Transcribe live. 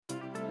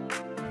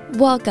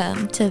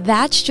Welcome to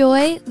That's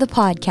Joy, the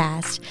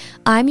podcast.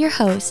 I'm your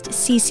host,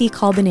 Cecily,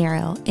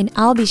 and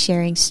I'll be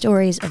sharing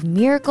stories of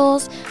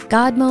miracles,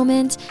 God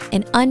moments,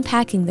 and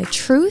unpacking the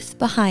truth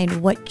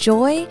behind what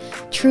joy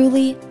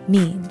truly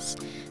means.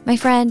 My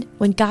friend,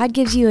 when God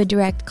gives you a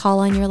direct call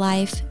on your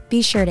life,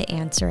 be sure to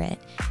answer it.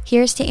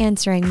 Here's to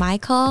answering my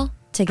call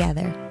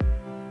together.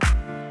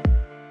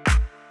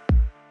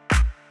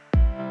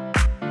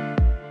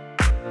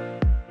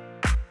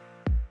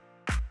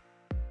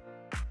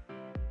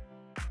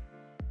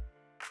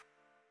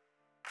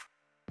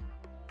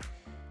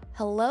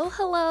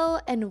 Hello,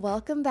 and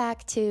welcome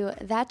back to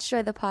That's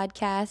Joy, the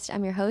podcast.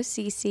 I'm your host,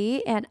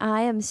 Cece, and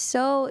I am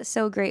so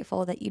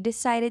grateful that you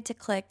decided to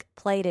click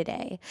play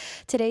today.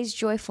 Today's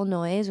joyful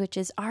noise, which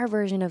is our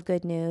version of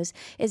good news,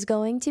 is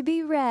going to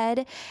be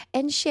read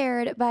and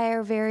shared by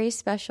our very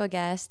special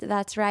guest.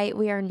 That's right,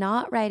 we are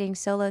not writing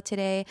solo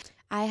today.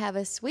 I have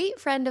a sweet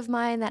friend of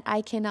mine that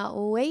I cannot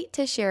wait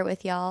to share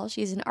with y'all.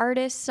 She's an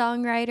artist,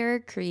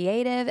 songwriter,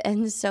 creative,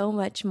 and so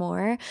much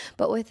more.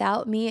 But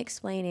without me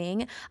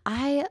explaining,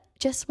 I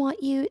just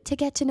want you to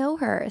get to know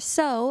her.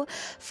 So,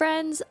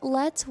 friends,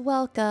 let's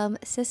welcome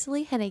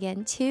Cecily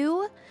Hennigan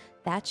to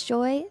That's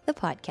Joy, the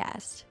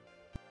podcast.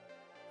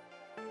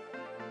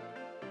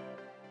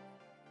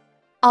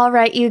 All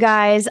right, you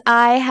guys,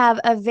 I have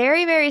a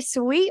very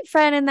sweet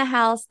friend in the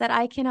house that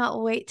I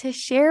cannot wait to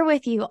share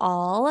with you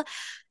all.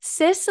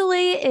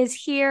 Cecily is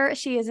here.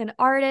 She is an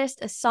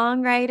artist, a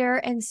songwriter,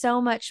 and so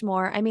much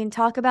more. I mean,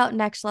 talk about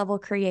next level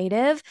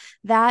creative.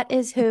 That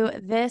is who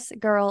this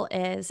girl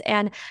is.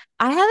 And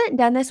I haven't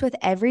done this with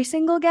every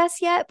single guest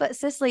yet, but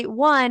Cecily,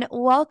 one,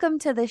 welcome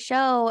to the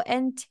show.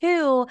 And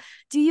two,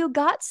 do you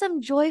got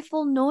some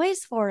joyful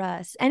noise for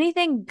us?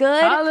 Anything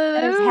good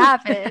that has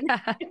happened?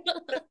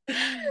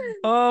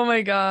 Oh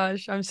my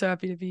gosh, I'm so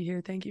happy to be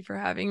here. Thank you for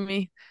having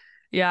me.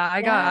 Yeah,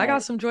 I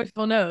got some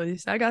joyful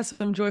noise. I got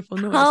some joyful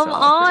noise to Come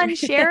offer. on,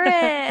 share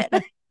it.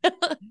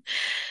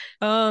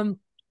 Um,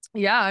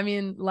 yeah, I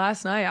mean,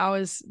 last night I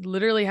was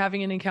literally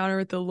having an encounter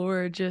with the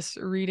Lord, just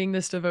reading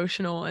this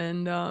devotional,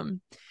 and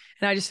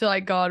I just feel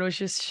like God was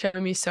just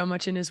showing me so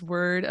much in His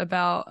Word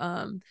about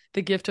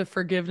the gift of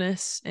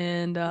forgiveness,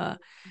 and I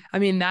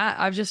mean that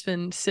I've just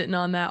been sitting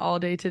on that all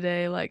day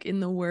today, like in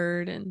the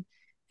Word and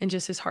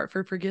just His heart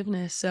for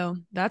forgiveness. So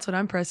that's what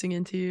I'm pressing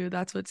into.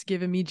 That's what's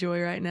giving me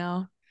joy right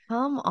now.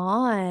 Come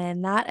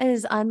on. That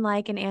is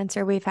unlike an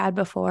answer we've had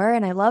before.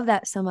 And I love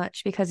that so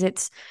much because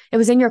it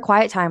was in your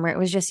quiet time where it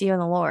was just you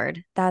and the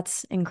Lord.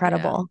 That's Yeah.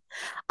 incredible.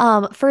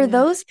 For Yeah.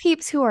 those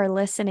peeps who are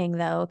listening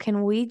though,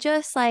 can we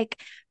just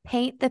like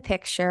paint the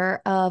picture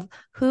of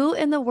who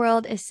in the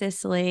world is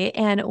Cecily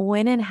and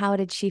when and how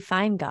did she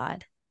find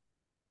God?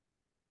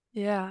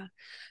 Yeah.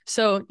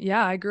 So,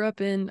 yeah, I grew up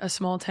in a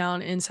small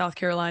town in South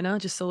Carolina,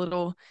 just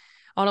on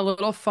a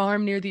little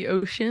farm near the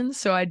ocean.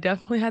 So I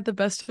definitely had the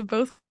best of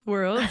both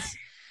worlds.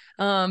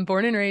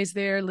 Born and raised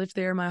there, lived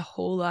there my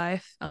whole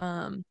life.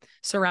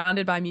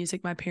 Surrounded by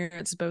music. My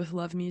parents both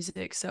love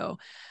music. So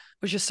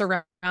was just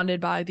surrounded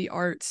by the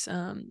arts,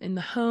 in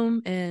the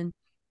home. And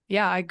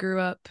yeah, I grew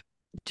up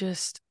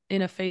just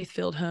in a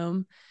faith-filled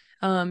home.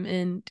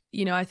 And,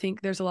 I think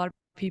there's a lot of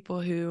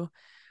people who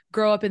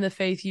grow up in the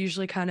faith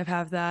usually kind of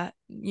have that,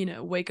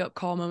 wake up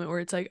call moment where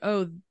it's like,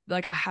 oh,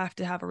 like I have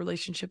to have a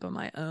relationship of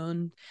my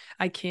own.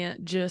 I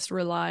can't just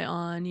rely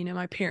on,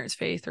 my parents'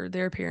 faith or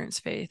their parents'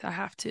 faith. I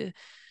have to,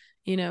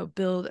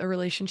 build a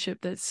relationship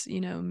that's,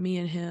 me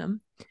and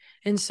him.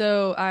 And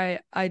so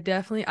I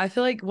definitely, I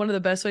feel like one of the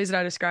best ways that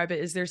I describe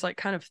it is there's like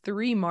kind of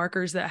three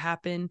markers that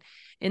happen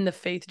in the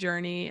faith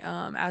journey,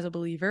 as a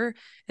believer.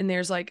 And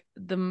there's like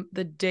the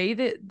day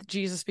that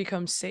Jesus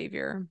becomes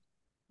Savior,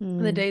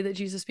 the Mm. day that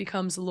Jesus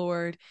becomes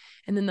Lord,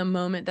 and then the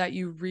moment that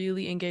you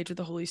really engage with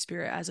the Holy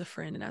Spirit as a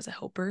friend and as a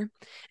helper.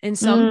 And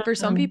for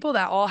some Mm. people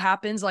that all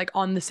happens like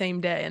on the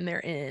same day and they're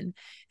in.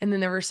 And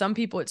then there were some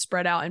people it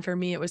spread out, and for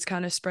me it was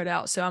kind of spread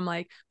out. So I'm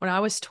like, when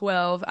I was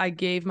 12, I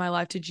gave my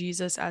life to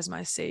Jesus as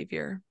my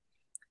Savior.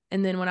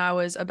 And then when I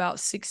was about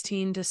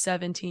 16 to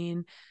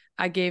 17,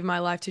 I gave my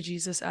life to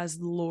Jesus as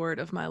the Lord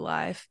of my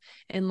life.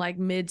 And like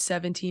mid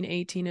 17,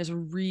 18 is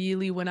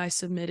really when I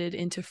submitted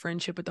into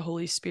friendship with the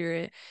Holy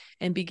Spirit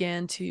and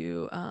began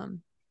to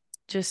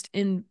just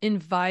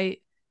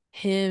invite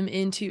him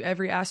into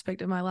every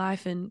aspect of my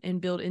life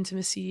and build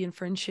intimacy and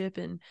friendship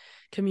and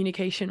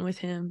communication with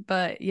him.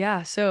 But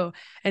yeah,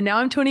 and now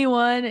I'm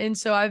 21, and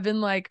so I've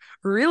been like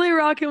really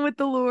rocking with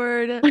the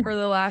Lord for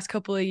the last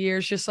couple of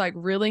years, just like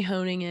really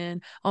honing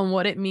in on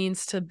what it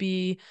means to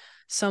be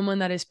someone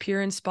that is pure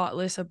and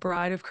spotless, a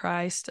bride of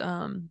Christ,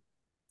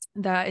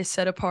 that is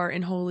set apart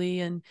and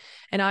holy, and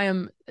I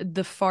am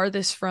the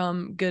farthest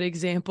from good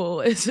example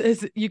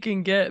as you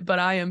can get, but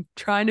I am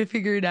trying to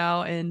figure it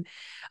out, and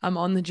I'm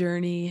on the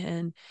journey.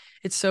 And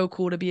it's so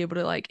cool to be able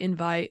to like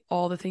invite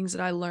all the things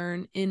that I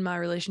learn in my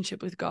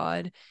relationship with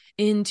God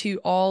into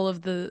all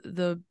of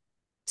the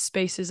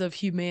spaces of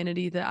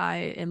humanity that I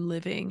am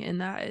living,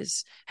 and that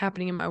is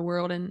happening in my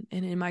world and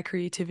in my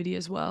creativity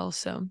as well.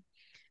 So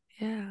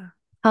yeah.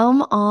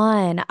 Come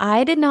on.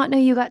 I did not know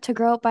you got to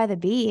grow up by the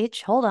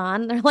beach. Hold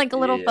on. There's like a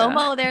little Yeah.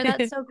 FOMO there.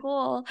 That's so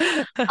cool.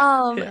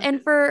 Yeah.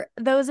 And for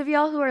those of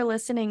y'all who are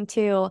listening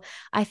too,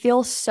 I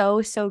feel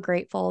so, so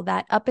grateful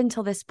that up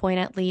until this point,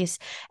 at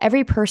least,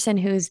 every person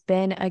who's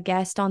been a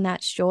guest on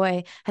That's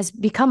Joy has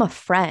become a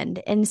friend.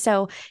 And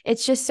so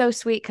it's just so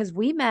sweet because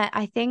we met,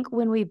 I think,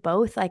 when we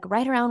both, like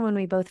right around when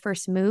we both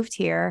first moved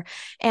here.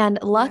 And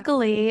Yeah.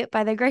 luckily,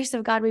 by the grace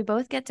of God, we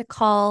both get to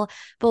call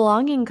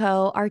Belonging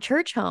Co. our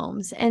church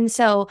homes. And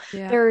so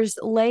Yeah. there's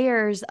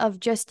layers of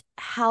just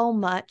how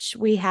much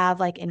we have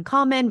like in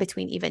common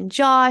between even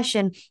Josh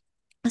and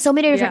so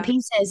many different Yeah.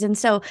 pieces. And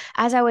so,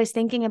 as I was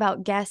thinking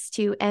about guests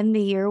to end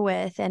the year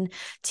with and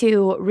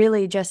to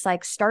really just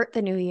like start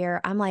the new year,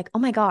 I'm like, oh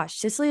my gosh,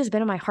 Cicely has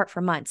been in my heart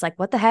for months. Like,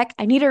 what the heck?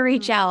 I need to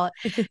reach Mm. out.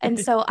 And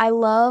so, I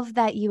love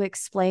that you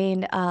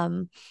explained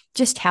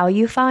just how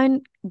you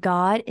find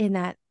God in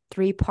that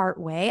three-part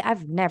way.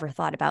 I've never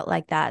thought about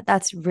like that.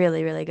 That's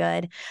really, really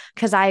good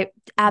because I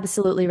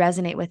absolutely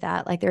resonate with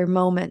that. Like, there are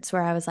moments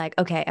where I was like,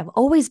 okay, I've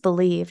always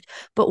believed,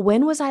 but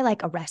when was I like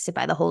arrested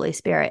by the Holy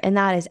Spirit? And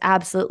that is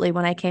absolutely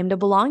when I came to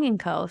Belonging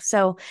Co.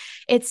 So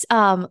it's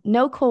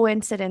no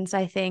coincidence,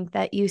 I think,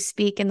 that you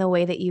speak in the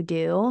way that you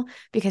do,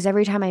 because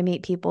every time I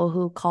meet people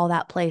who call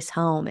that place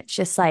home, it's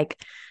just like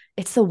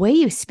it's the way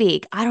you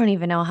speak. I don't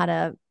even know how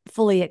to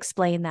fully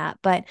explain that,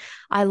 but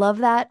I love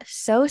that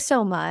so,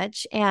 so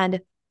much.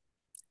 And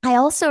I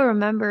also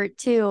remember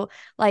too,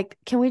 like,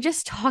 can we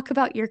just talk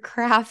about your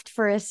craft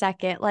for a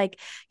second? Like,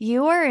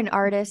 you are an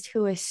artist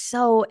who is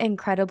so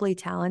incredibly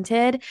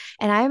talented.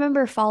 And I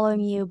remember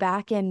following you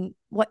back in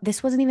what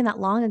this wasn't even that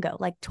long ago,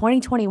 like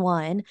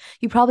 2021.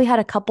 You probably had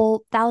a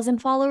couple thousand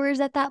followers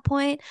at that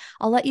point.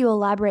 I'll let you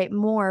elaborate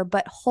more,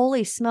 but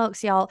holy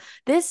smokes, y'all,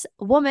 this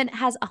woman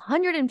has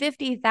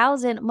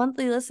 150,000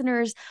 monthly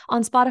listeners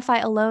on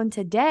Spotify alone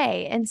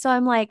today. And so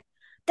I'm like,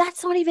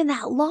 that's not even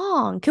that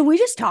long. Can we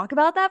just talk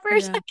about that for a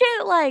Yeah.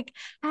 second? Like,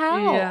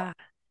 how? Yeah.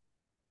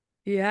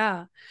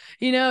 Yeah.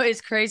 It's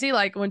crazy.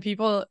 Like when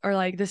people are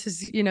like, this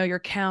is, your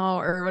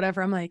count or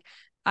whatever. I'm like,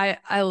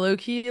 I low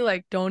key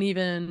like don't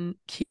even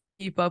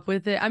keep up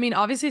with it. I mean,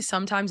 obviously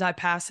sometimes I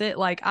pass it.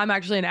 Like I'm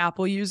actually an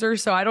Apple user,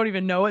 so I don't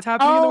even know what's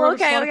happening in the Oh, world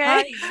of okay,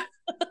 Spotify. okay.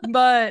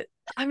 But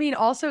I mean,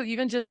 also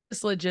even just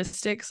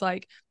logistics,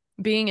 like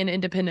being an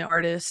independent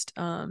artist,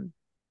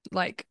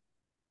 like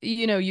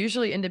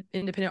usually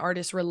independent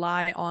artists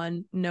rely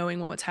on knowing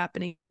what's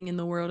happening in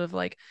the world of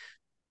like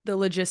the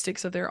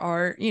logistics of their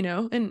art,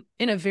 and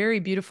in a very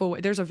beautiful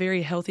way. There's a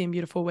very healthy and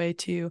beautiful way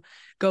to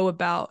go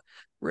about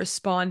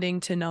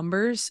responding to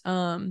numbers.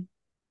 And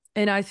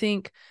I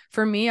think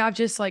for me, I've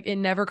just like it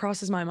never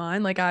crosses my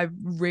mind. Like I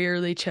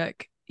rarely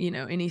check,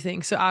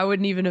 anything. So I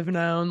wouldn't even have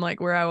known like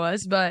where I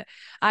was, but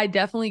I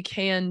definitely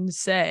can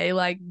say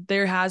like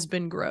there has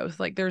been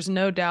growth. Like there's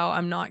no doubt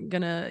I'm not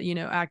gonna,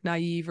 act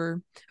naive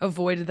or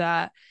avoid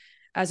that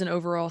as an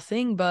overall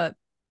thing. But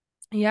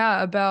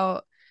yeah,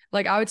 about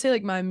like I would say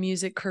like my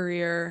music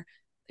career,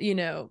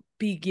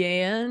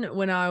 began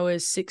when I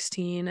was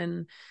 16,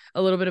 and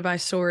a little bit of my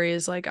story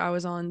is like I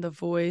was on The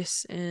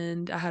Voice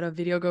and I had a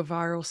video go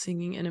viral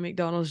singing in a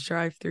McDonald's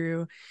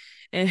drive-through,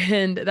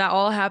 and that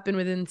all happened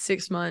within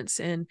 6 months,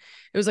 and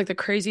it was like the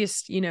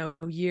craziest,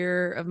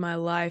 year of my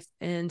life,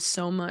 and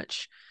so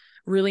much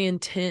really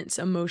intense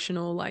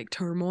emotional like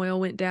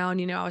turmoil went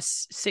down. I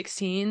was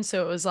 16,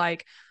 so it was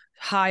like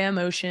high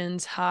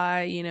emotions,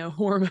 high,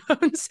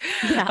 hormones.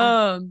 Yeah.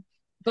 um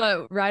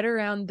but right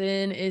around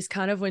then is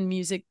kind of when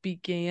music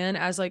began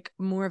as like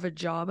more of a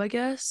job, I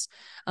guess.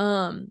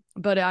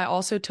 But I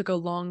also took a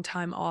long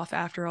time off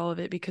after all of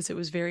it because it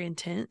was very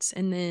intense.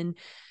 And then,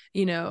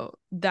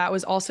 that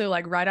was also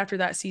like right after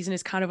that season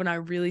is kind of when I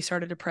really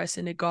started to press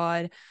into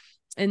God.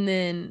 And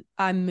then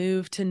I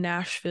moved to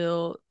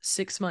Nashville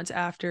 6 months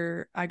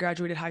after I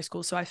graduated high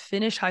school. So I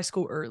finished high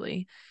school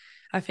early.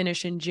 I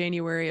finished in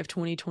January of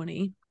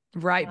 2020,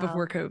 right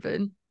before Wow. COVID.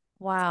 And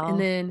Wow.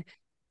 then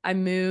I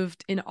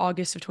moved in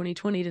August of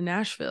 2020 to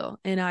Nashville,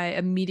 and I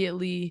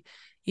immediately,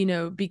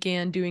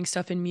 began doing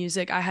stuff in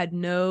music. I had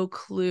no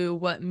clue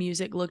what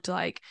music looked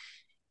like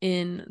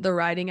in the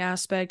writing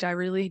aspect. I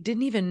really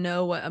didn't even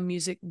know what a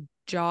music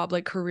job,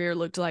 like career,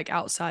 looked like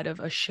outside of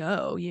a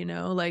show,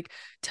 like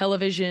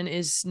television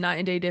is night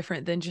and day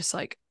different than just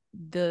like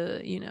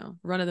the,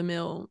 run of the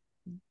mill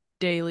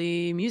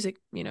daily music,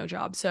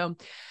 job. So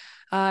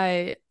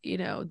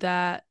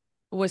that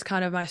was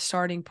kind of my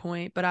starting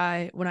point.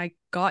 But when I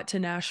got to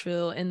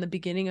Nashville in the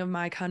beginning of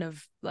my kind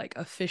of like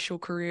official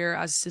career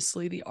as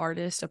Cecily the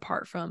artist,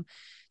 apart from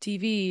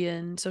TV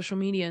and social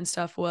media and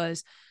stuff,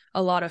 was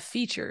a lot of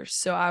features.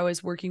 So I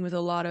was working with a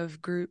lot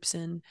of groups,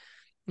 and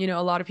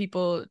a lot of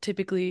people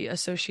typically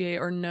associate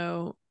or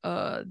know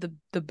the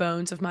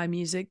bones of my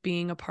music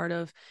being a part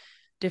of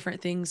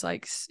different things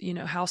like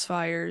house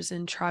fires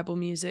and tribal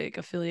music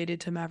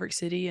affiliated to Maverick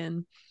City.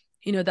 And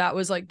that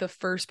was like the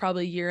first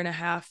probably year and a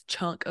half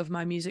chunk of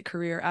my music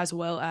career, as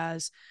well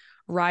as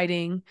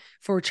writing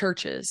for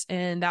churches.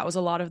 And that was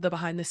a lot of the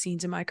behind the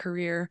scenes in my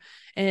career.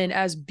 And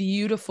as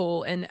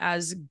beautiful and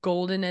as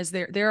golden as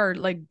there are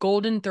like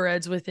golden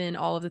threads within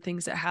all of the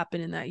things that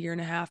happened in that year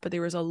and a half, but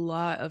there was a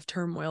lot of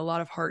turmoil, a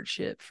lot of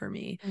hardship for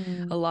me, a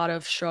Mm. lot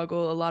of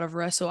struggle, a lot of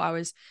wrestle. I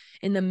was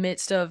in the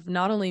midst of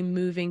not only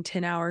moving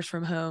 10 hours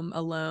from home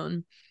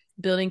alone,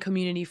 building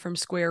community from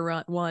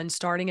square one,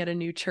 starting at a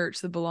new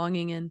church, the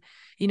belonging. And,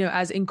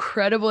 as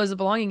incredible as the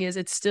belonging is,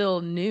 it's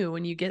still new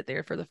when you get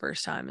there for the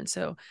first time. And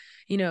so,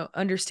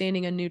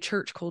 understanding a new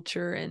church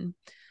culture and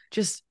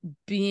just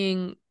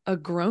being a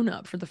grown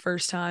up for the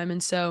first time.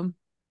 And so,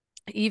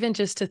 even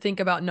just to think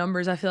about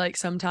numbers, I feel like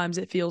sometimes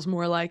it feels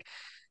more like,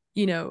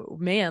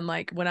 man,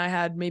 like when I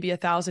had maybe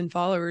 1,000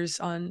 followers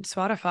on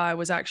Spotify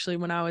was actually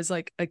when I was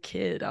like a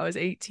kid. I was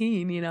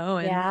 18,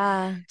 and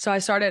Yeah. so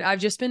I've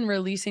just been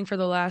releasing for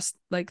the last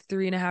like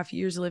 3.5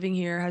 years living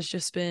here has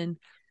just been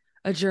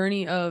a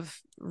journey of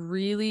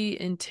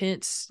really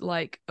intense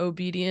like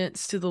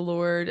obedience to the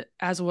Lord,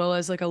 as well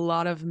as like a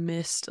lot of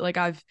missed, like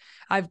I've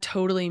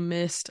totally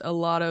missed a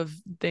lot of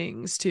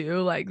things too.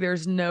 Like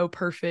there's no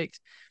perfect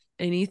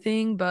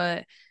anything,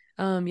 but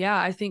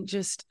yeah, I think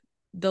just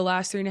the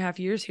last 3.5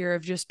 years here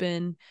have just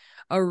been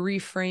a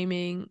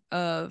reframing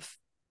of,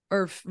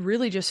 or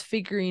really just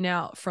figuring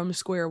out from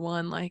square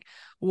one, like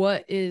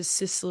what is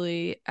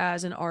Cecily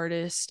as an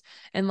artist,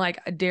 and like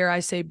dare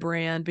I say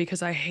brand,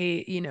 because I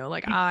hate,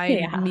 like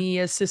Yeah. me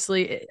as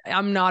Cecily,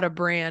 I'm not a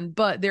brand,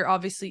 but there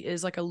obviously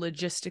is like a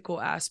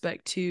logistical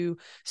aspect to,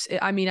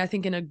 I mean, I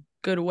think in a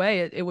good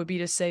way it would be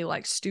to say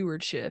like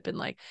stewardship, and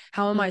like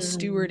how am I Mm.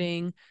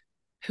 stewarding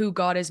who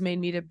God has made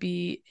me to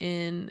be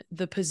in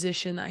the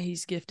position that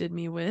he's gifted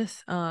me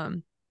with,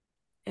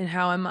 and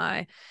how am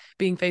I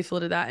being faithful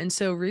to that. And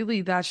so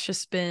really that's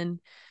just been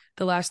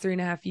the last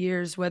 3.5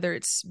 years, whether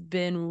it's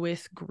been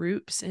with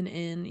groups and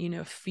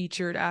in,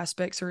 featured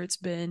aspects, or it's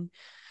been,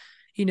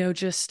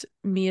 just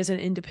me as an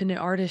independent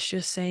artist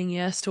just saying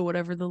yes to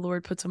whatever the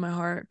Lord puts on my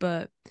heart.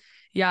 But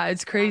yeah,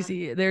 it's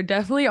crazy. There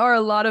definitely are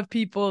a lot of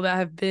people that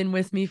have been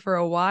with me for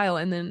a while,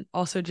 and then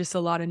also just a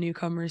lot of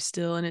newcomers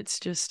still. And it's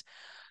just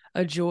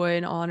a joy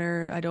and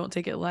honor. I don't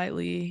take it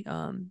lightly,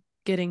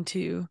 getting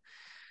to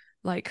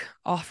like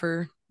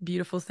offer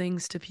beautiful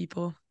things to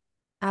people.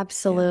 Yeah.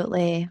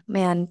 Absolutely.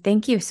 Man,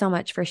 thank you so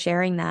much for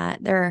sharing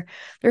that.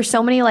 There's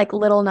so many like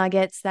little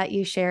nuggets that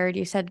you shared.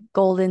 You said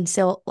golden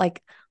silk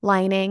like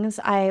linings.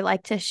 I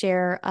like to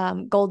share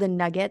golden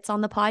nuggets on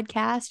the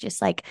podcast,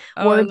 just like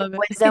Oh, I words of love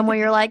it. wisdom where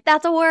you're like,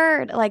 that's a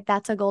word. Like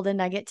that's a golden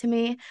nugget to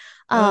me.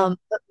 Oh,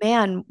 But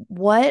man,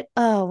 what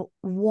a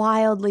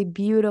wildly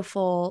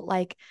beautiful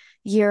like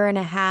year and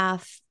a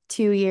half,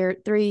 2 year,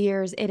 3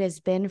 years it has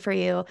been for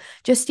you.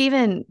 Just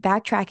even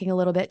backtracking a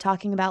little bit,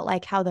 talking about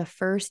like how the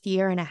first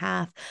year and a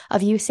half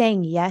of you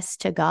saying yes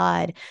to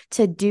God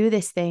to do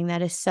this thing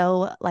that is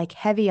so like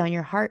heavy on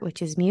your heart,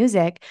 which is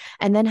music,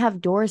 and then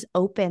have doors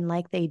open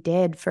like they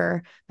did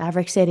for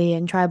Maverick City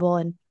and Tribal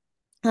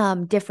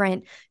and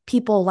different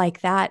people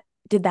like that.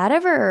 Did that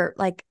ever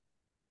like,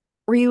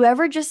 were you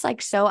ever just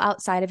like so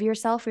outside of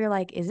yourself where you're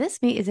like, is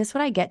this me? Is this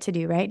what I get to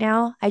do right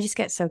now? I just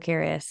get so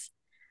curious.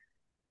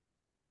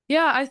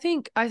 yeah. I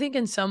think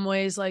in some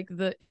ways, like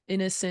the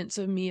innocence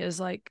of me as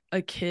like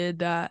a kid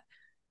that,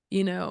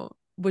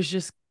 was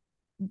just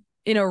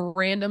in a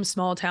random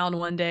small town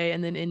one day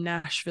and then in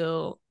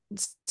Nashville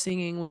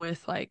singing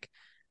with like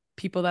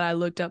people that I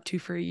looked up to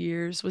for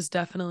years was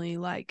definitely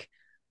like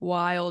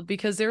wild,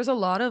 because there's a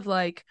lot of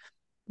like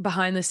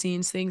behind the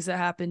scenes things that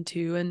happened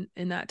too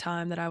in that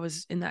time that I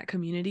was in that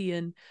community.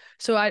 And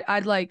so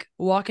I'd like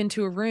walk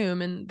into a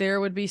room and there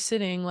would be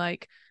sitting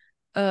like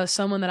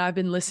someone that I've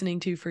been listening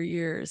to for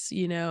years,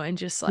 and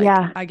just like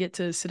Yeah. I get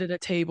to sit at a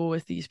table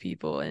with these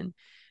people, and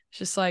it's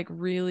just like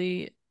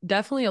really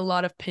definitely a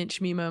lot of pinch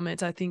me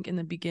moments. I think in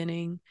the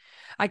beginning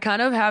I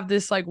kind of have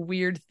this like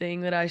weird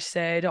thing that I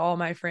say to all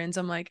my friends.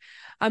 I'm like,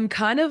 I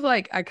kind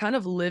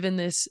of live in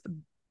this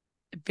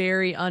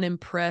very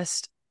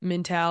unimpressed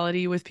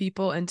mentality with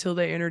people until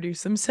they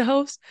introduce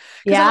themselves,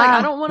 because I'm like, I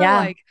Yeah. don't want to Yeah.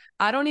 like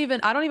I don't even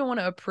want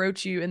to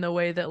approach you in the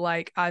way that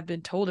like I've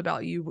been told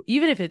about you,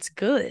 even if it's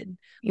good.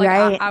 Like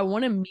Right. I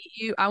want to meet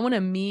you, I want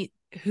to meet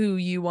who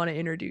you want to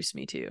introduce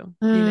me to,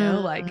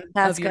 like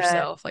That's of good.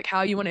 yourself, like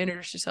how you want to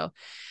introduce yourself.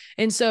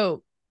 And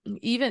so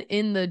even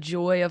in the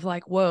joy of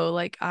like, whoa,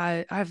 like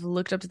I've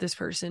looked up to this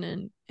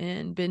person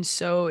and been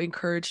so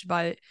encouraged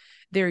by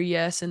their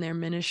yes and their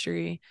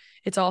ministry,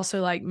 it's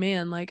also like,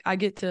 man, like I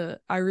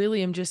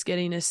really am just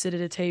getting to sit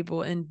at a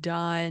table and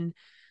dine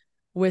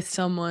with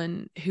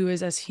someone who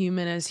is as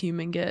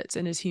human gets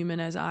and as human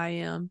as I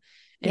am.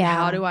 And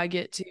how Yeah. do I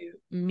get to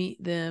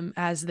meet them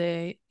as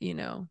they,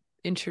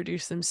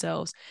 introduce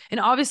themselves? And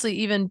obviously,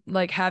 even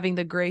like having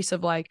the grace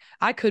of like,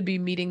 I could be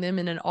meeting them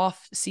in an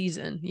off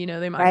season, they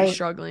might be Right.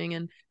 struggling.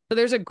 And so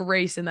there's a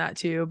grace in that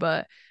too.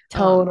 Um,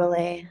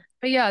 Totally.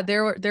 but yeah,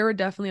 there were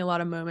definitely a lot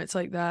of moments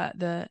like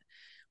that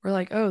we're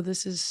like, oh,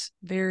 this is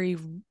very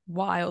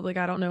wild. Like,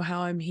 I don't know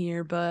how I'm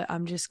here, but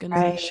I'm just gonna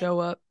Right. show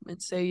up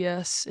and say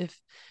yes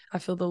if I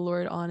feel the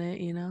Lord on it,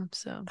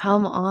 So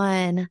Come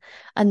on.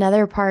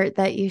 Another part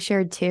that you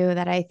shared too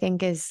that I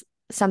think is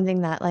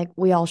something that like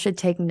we all should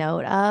take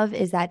note of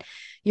is that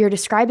you're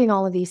describing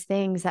all of these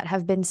things that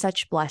have been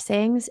such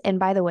blessings. And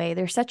by the way,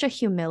 there's such a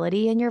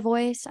humility in your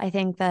voice. I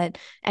think that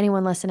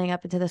anyone listening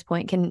up until this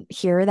point can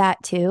hear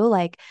that too.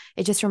 Like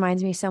it just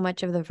reminds me so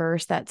much of the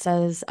verse that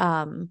says,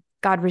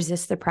 God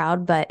resists the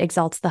proud, but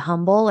exalts the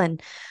humble.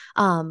 And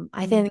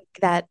I mm, think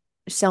that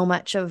so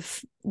much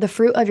of the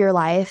fruit of your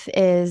life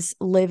is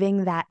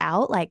living that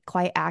out, like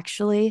quite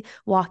actually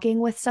walking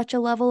with such a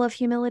level of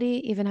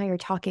humility, even how you're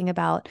talking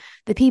about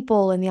the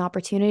people and the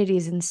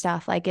opportunities and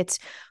stuff. Like it's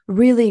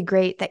really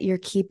great that you're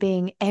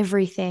keeping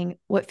everything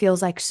what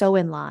feels like so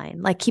in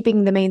line, like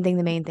keeping the main thing,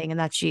 and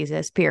that's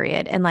Jesus,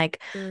 period. And like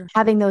sure.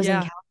 having those Yeah.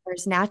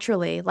 encounters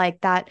naturally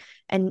like that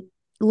and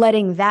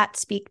letting that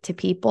speak to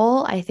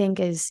people, I think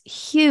is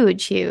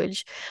huge,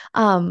 huge.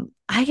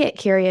 I get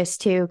curious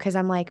too, because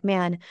I'm like,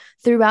 man,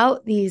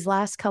 throughout these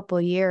last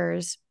couple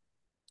years,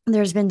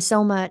 there's been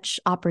so much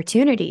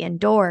opportunity and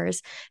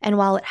doors. And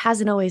while it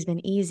hasn't always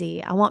been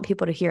easy, I want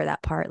people to hear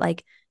that part.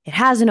 Like, it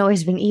hasn't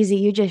always been easy.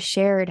 You just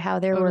shared how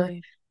there were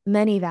Totally.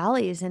 many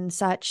valleys and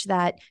such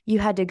that you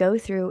had to go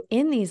through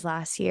in these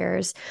last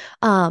years.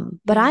 But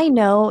Yeah. I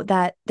know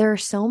that there are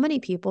so many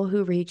people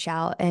who reach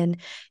out and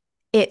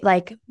it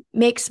like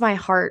makes my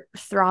heart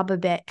throb a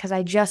bit because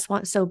I just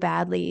want so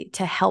badly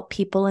to help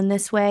people in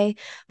this way.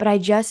 But I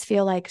just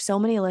feel like so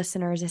many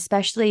listeners,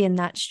 especially in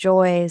That's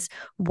Joy's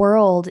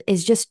world,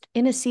 is just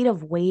in a seat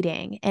of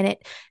waiting. And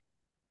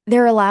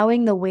they're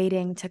allowing the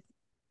waiting to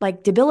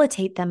like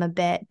debilitate them a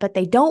bit, but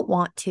they don't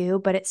want to,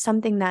 but it's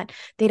something that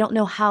they don't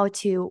know how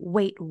to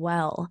wait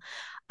well.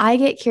 I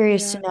get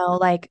curious to Yeah. know,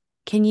 like,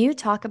 can you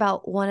talk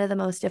about one of the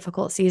most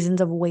difficult seasons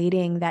of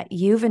waiting that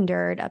you've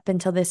endured up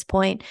until this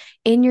point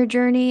in your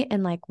journey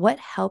and like what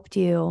helped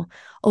you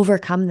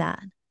overcome that?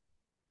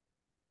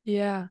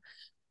 Yeah.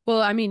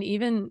 Well, I mean,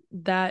 even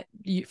that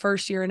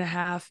first year and a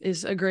half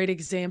is a great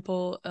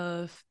example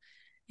of,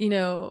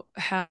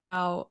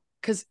 how,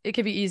 because it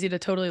could be easy to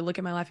totally look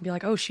at my life and be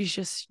like, oh, she's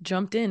just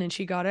jumped in and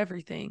she got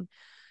everything.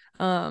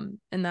 And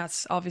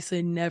that's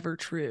obviously never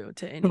true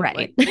to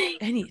Right.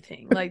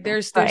 anything. Like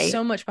there's Right.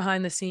 so much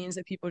behind the scenes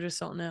that people just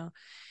don't know.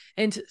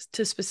 And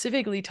to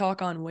specifically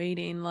talk on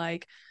waiting,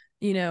 like,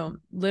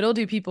 little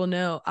do people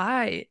know,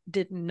 I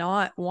did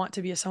not want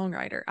to be a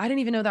songwriter. I didn't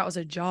even know that was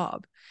a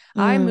job.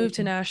 I moved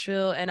to Mm,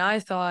 Nashville and I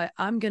thought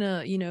I'm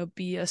gonna,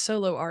 be a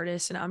solo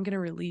artist and I'm gonna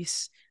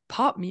release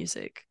pop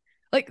music.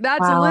 Like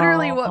that's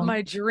literally what wow.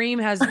 my dream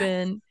has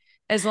been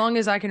as long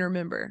as I can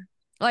remember.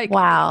 Like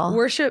Wow.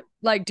 worship,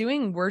 like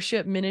doing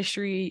worship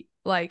ministry,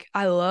 like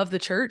I love the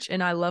church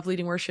and I love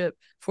leading worship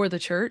for the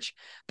church,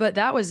 but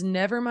that was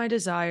never my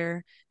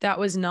desire. That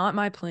was not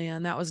my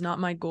plan. That was not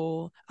my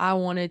goal. I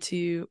wanted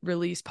to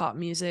release pop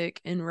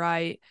music and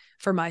write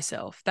for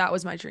myself. That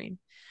was my dream.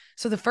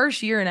 So the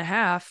first year and a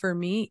half for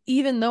me,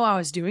 even though I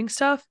was doing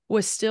stuff,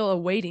 was still a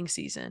waiting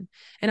season.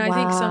 And I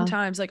think Wow.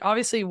 sometimes, like,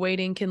 obviously,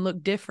 waiting can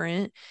look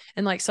different.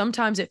 And like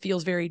sometimes it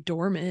feels very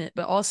dormant,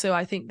 but also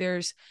I think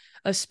there's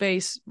a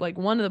space. Like,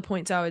 one of the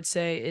points I would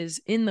say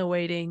is in the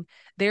waiting,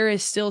 there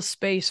is still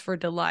space for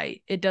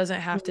delight. It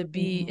doesn't have to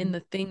be in Mm,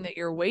 the thing that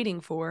you're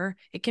waiting for,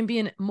 it can be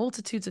in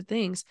multitudes of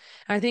things.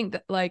 And I think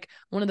that, like,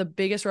 one of the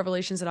biggest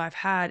revelations that I've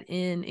had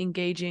in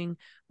engaging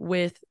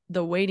with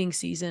the waiting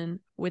season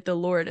with the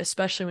Lord,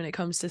 especially when it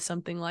comes to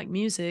something like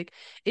music,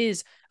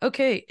 is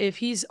okay, if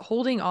he's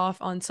holding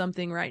off on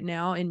something right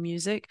now in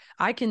music,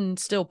 I can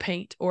still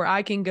paint or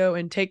I can go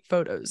and take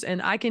photos and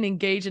I can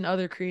engage in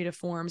other creative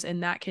forms,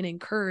 and that can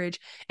encourage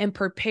and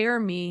prepare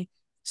me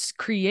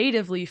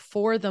creatively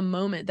for the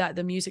moment that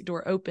the music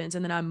door opens,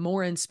 and then I'm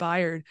more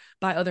inspired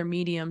by other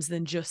mediums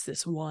than just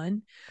this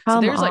one. So come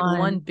there's like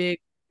one on. big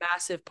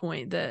massive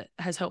point that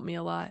has helped me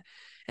a lot.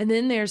 And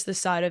then there's the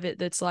side of it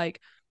that's like,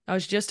 I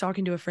was just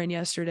talking to a friend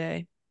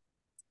yesterday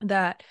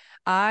that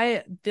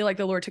I feel like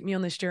the Lord took me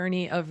on this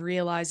journey of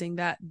realizing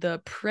that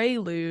the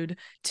prelude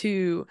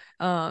to,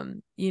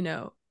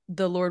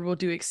 the Lord will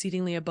do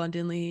exceedingly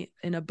abundantly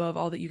and above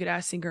all that you could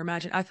ask, think, or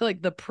imagine. I feel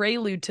like the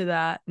prelude to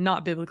that,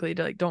 not biblically,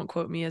 to like, don't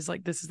quote me as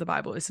like this is the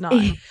Bible. It's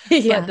not. But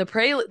Yeah.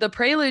 the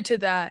prelude to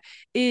that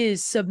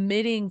is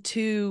submitting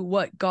to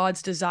what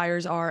God's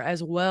desires are,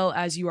 as well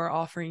as you are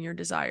offering your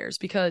desires.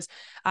 Because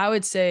I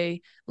would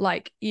say,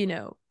 like,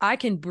 I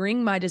can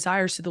bring my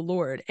desires to the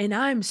Lord and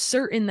I'm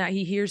certain that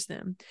he hears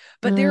them.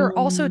 But there are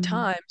also Mm,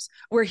 times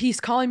where he's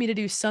calling me to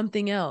do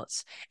something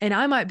else and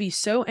I might be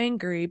so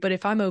angry, but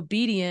if I'm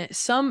obedient,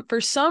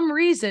 for some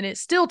reason it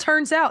still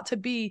turns out to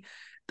be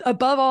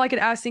above all I could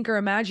ask, think, or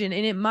imagine.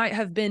 And it might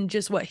have been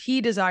just what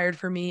he desired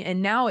for me.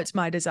 And now it's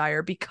my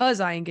desire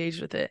because I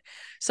engaged with it.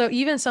 So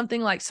even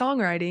something like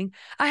songwriting,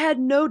 I had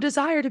no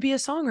desire to be a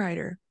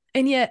songwriter.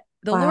 And yet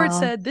The Lord Wow.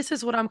 said, this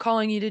is what I'm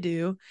calling you to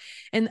do.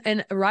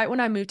 And right when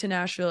I moved to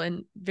Nashville,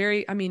 and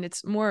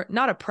it's more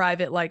not a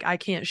private, like I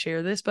can't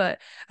share this, but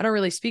I don't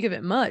really speak of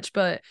it much.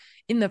 But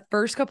in the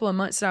first couple of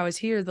months that I was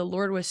here, the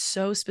Lord was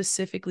so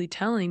specifically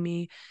telling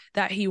me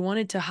that he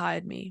wanted to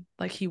hide me.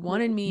 Like he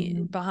wanted me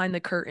Mm. behind the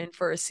curtain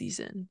for a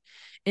season.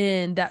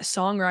 And that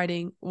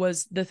songwriting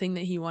was the thing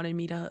that he wanted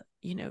me to,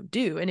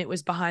 do. And it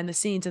was behind the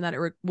scenes, and that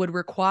it would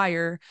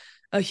require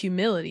a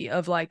humility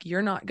of like,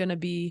 you're not going to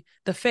be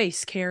the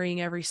face carrying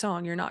every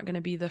song. You're not going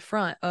to be the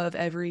front of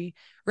every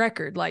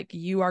record. Like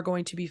you are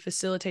going to be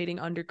facilitating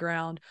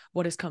underground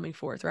what is coming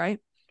forth. Right.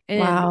 And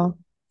Wow.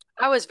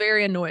 I was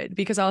very annoyed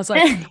because I was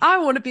like, I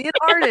want to be an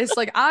artist.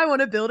 Like I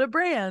want to build a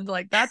brand.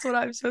 Like that's what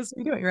I'm supposed to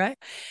be doing. Right.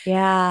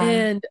 Yeah.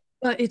 And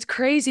but it's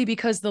crazy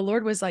because the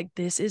Lord was like,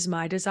 this is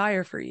my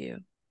desire for you.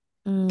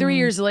 3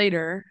 years Mm.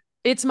 later,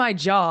 it's my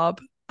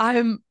job.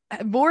 I'm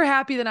more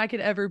happy than I could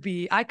ever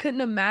be. I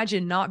couldn't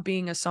imagine not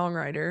being a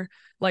songwriter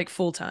like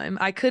full time.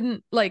 I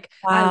couldn't, like,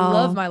 I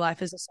love Wow. my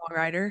life as a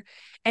songwriter.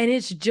 And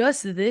it's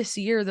just this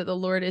year that the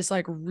Lord is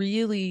like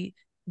really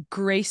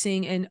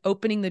gracing and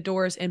opening the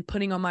doors and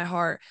putting on my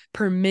heart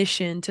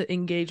permission to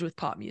engage with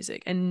pop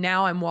music. And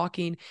now I'm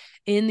walking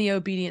in the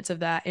obedience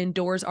of that, and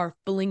doors are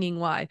flinging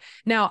wide.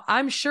 Now,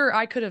 I'm sure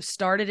I could have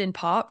started in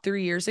pop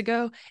 3 years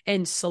ago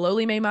and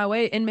slowly made my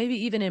way and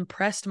maybe even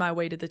impressed my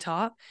way to the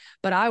top,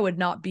 but I would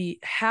not be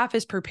half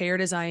as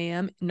prepared as I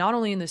am, not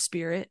only in the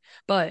spirit,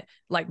 but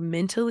like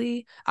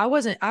mentally. I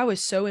was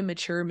so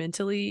immature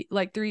mentally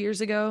like 3 years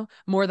ago,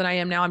 more than I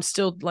am now. I'm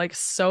still like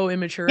so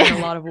immature in a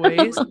lot of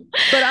ways.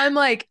 But I'm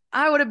like,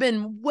 I would have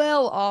been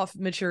well off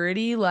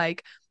maturity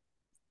like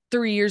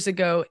 3 years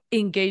ago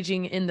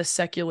engaging in the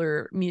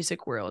secular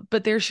music world.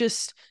 But there's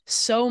just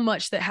so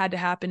much that had to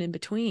happen in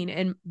between.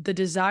 And the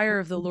desire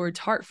of the Lord's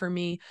heart for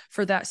me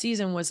for that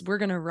season was, we're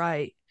going to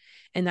write,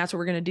 and that's what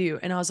we're going to do.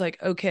 And I was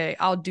like, okay,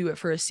 I'll do it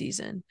for a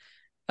season.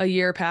 A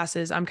year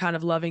passes, I'm kind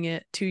of loving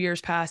it. 2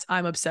 years pass,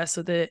 I'm obsessed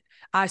with it.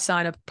 I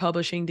sign a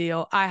publishing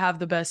deal. I have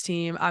the best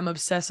team. I'm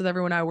obsessed with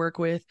everyone I work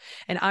with.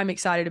 And I'm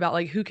excited about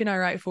like, who can I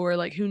write for?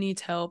 Like, who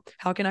needs help?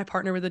 How can I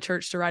partner with the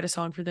church to write a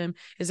song for them?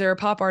 Is there a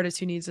pop artist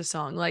who needs a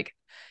song? Like,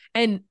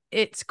 and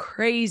it's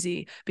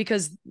crazy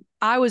because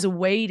I was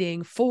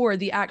waiting for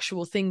the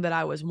actual thing that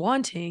I was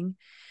wanting.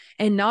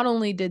 And not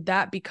only did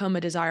that become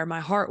a desire of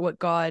my heart, what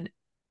God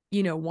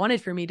wanted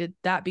for me, to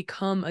that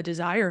become a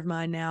desire of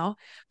mine now,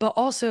 but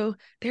also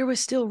there was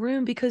still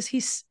room because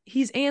he's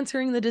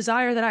answering the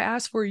desire that I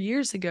asked for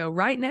years ago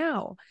right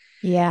now.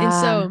 And Yeah.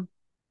 so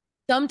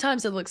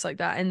sometimes it looks like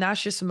that, and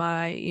that's just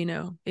my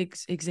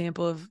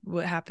example of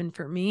what happened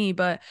for me.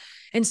 But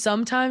and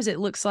sometimes it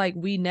looks like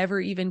we never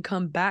even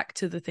come back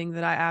to the thing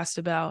that I asked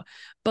about.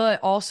 But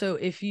also,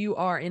 if you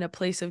are in a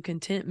place of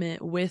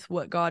contentment with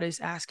what God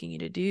is asking you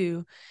to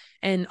do,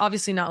 and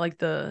obviously not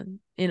like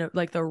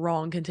like the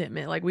wrong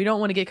contentment, like we don't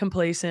want to get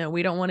complacent,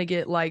 we don't want to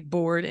get like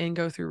bored and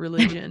go through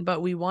religion,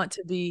 but we want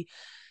to be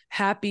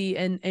happy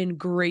and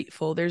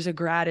grateful. There's a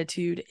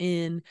gratitude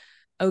in,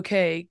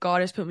 okay, God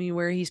has put me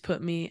where he's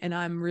put me, and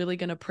I'm really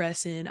going to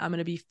press in. I'm going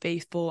to be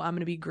faithful. I'm going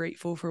to be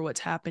grateful for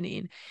what's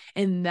happening.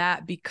 And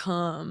that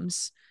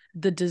becomes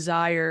the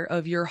desire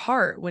of your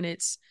heart when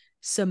it's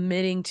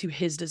submitting to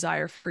his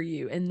desire for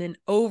you. And then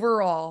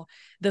overall,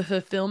 the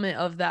fulfillment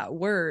of that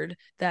word,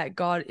 that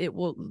God, it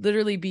will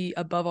literally be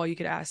above all you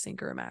could ask,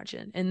 think, or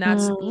imagine. And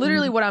that's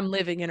literally Mm. what I'm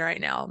living in right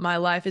now. My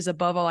life is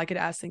above all I could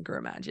ask, think, or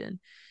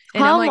imagine.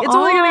 And I'm Come like, it's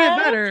only going to get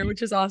on. better,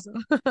 which is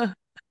awesome.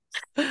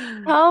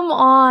 Come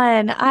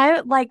on.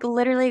 I like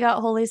literally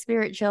got Holy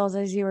Spirit chills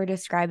as you were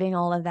describing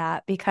all of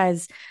that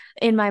because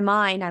in my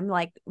mind, I'm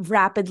like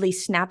rapidly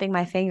snapping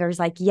my fingers,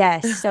 like,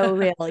 yes, so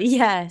real.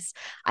 Yes.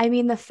 I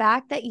mean, the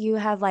fact that you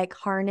have like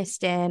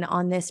harnessed in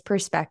on this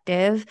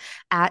perspective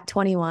at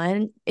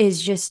 21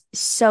 is just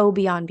so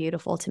beyond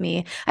beautiful to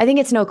me. I think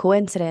it's no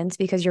coincidence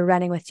because you're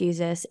running with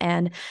Jesus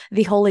and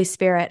the Holy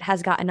Spirit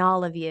has gotten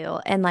all of you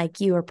and like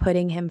you are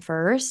putting him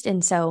first.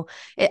 And so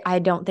I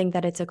don't think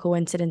that it's a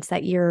coincidence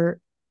that you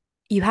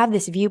have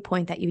this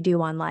viewpoint that you do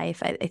on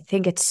life. I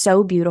think it's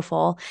so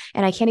beautiful.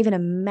 And I can't even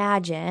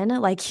imagine,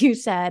 like you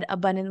said,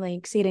 abundantly,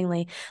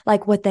 exceedingly,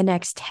 like what the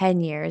next 10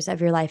 years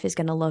of your life is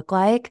going to look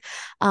like.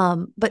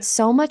 But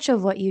so much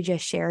of what you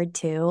just shared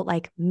too,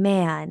 like,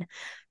 man,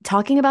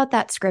 talking about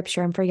that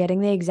scripture, I'm forgetting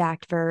the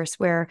exact verse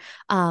where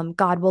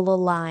God will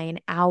align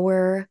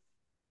I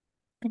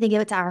think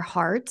it's our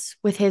hearts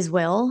with his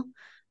will.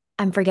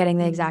 I'm forgetting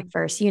the exact Mhm.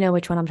 verse. You know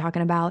which one I'm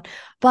talking about.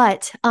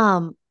 But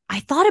I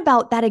thought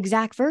about that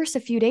exact verse a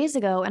few days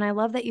ago, and I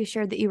love that you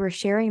shared that you were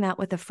sharing that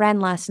with a friend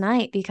last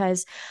night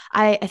because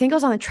I think I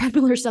was on the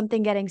treadmill or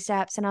something getting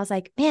steps, and I was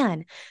like,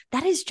 man,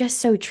 that is just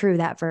so true,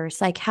 that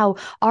verse. Like how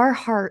our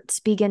hearts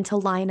begin to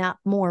line up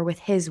more with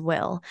his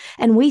will.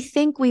 And we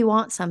think we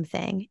want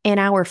something in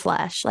our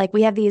flesh. Like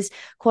we have these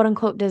quote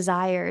unquote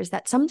desires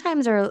that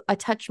sometimes are a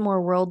touch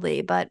more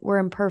worldly, but we're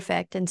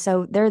imperfect. And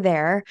so they're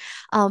there.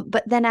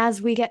 But then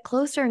as we get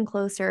closer and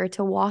closer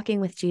to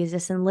walking with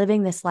Jesus and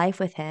living this life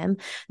with him,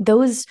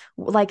 those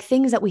like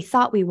things that we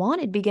thought we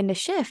wanted begin to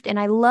shift. And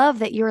I love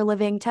that you're a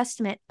living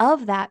testament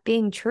of that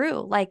being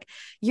true. Like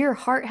your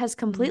heart has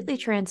completely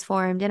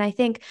transformed. And I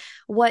think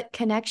what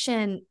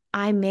connection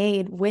I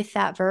made with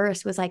that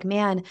verse was like,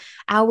 man,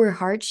 our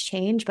hearts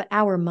change, but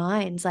our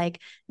minds, like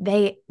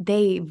they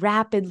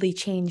rapidly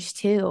change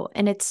too.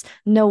 And it's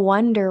no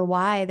wonder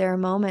why there are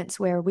moments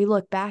where we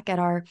look back at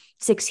our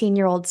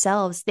 16-year-old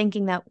selves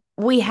thinking that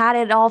we had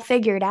it all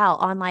figured out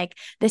on like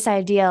this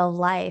idea of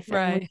life.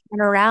 And we Right. turn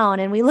around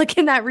and we look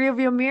in that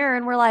rearview mirror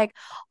and we're like,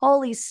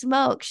 holy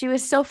smoke, she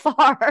was so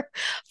far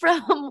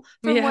from what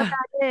Yeah.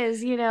 that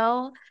is, you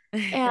know?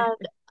 And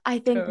I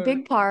think the Totally.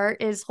 big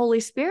part is Holy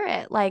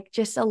Spirit, like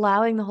just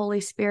allowing the Holy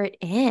Spirit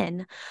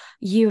in.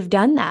 You've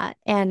done that.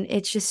 And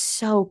it's just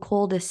so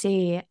cool to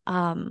see.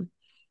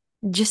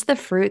 Just the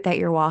fruit that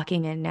you're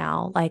walking in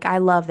now. Like, I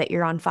love that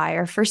you're on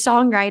fire for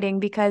songwriting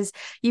because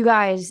you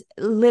guys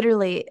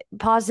literally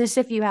pause this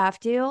if you have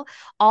to.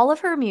 All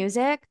of her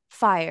music,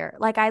 fire.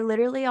 Like, I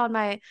literally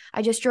I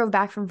just drove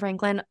back from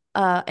Franklin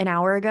an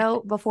hour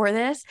ago before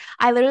this.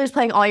 I literally was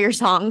playing all your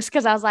songs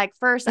because I was like,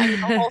 first, I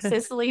need the whole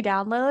Cecily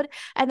download.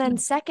 And then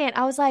second,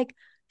 I was like,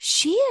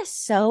 she is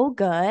so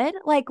good.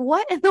 Like,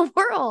 what in the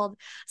world?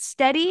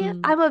 Steady. Mm.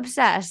 I'm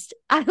obsessed.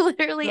 I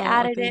literally Oh,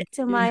 added it thank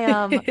to you.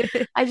 my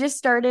I just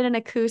started an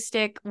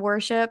acoustic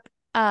worship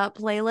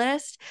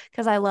playlist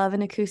because I love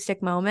an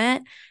acoustic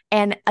moment.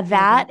 And Love it.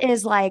 that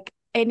is like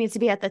it needs to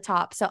be at the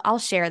top. So I'll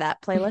share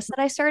that playlist that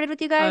I started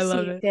with you I guys so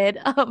love you it. did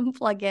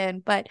plug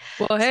in. But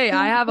Well, hey,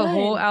 I so have a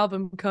whole good.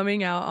 album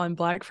coming out on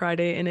Black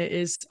Friday and it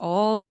is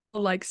all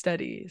like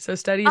Steady. So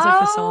Steady is like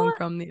the song Oh,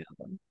 from the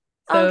album.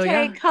 So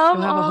okay, yeah, come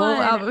you'll have a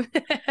whole on. album.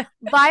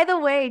 By the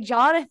way,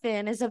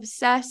 Jonathan is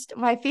obsessed,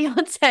 my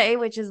fiance,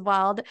 which is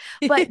wild,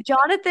 but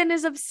Jonathan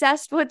is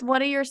obsessed with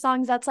one of your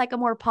songs that's like a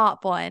more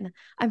pop one.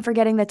 I'm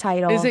forgetting the Is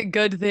title. it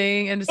Good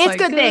Thing? And it's It's like,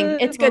 good thing.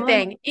 good It's good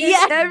morning, thing.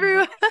 Yeah,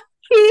 everyone.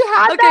 he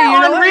had Okay, that you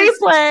know on what is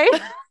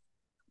replay.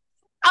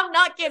 I'm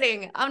not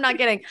kidding. I'm not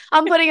kidding.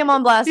 I'm putting him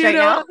on blast you right know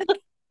now. what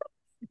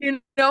You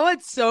know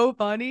what's so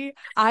funny?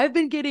 I've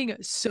been getting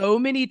so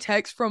many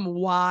texts from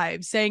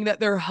wives saying that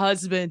their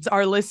husbands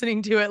are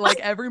listening to it like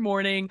every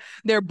morning.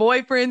 Their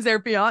boyfriends, their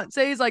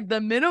fiancés, like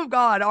the men of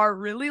God are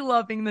really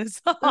loving this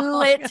song.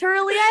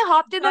 Literally, I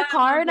hopped in the I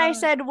car love and I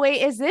said,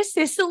 "Wait, is this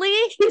Cicely?"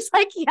 He's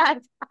like, "Yeah,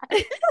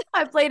 that.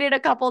 I played it a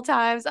couple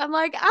times." I'm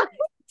like, "I'm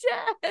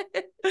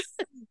dead."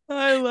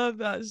 I love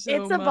that so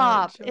It's a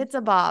bop. much. It's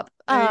a bop.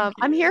 Thank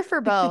I'm you. here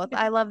for both.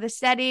 I love the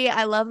steady.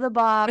 I love the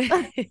bop.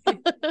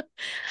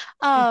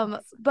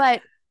 Thanks.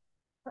 But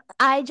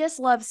I just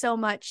love so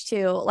much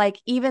too. Like,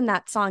 even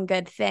that song,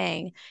 Good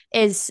Thing,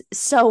 is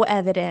so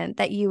evident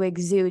that you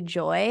exude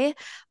joy.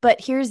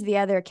 But here's the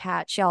other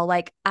catch, y'all.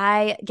 Like,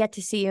 I get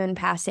to see you in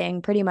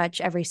passing pretty much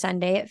every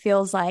Sunday, it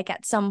feels like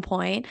at some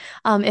point,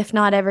 if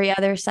not every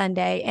other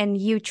Sunday. And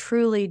you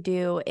truly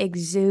do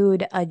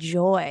exude a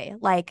joy.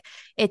 Like,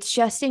 it's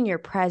just in your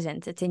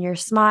presence, it's in your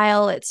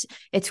smile,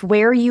 it's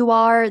where you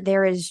are,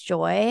 there is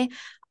joy.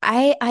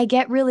 I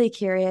get really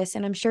curious,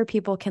 and I'm sure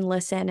people can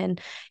listen,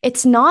 and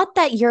it's not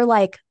that you're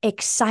like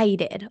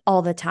excited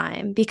all the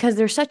time because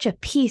there's such a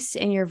peace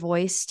in your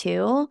voice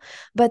too,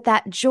 but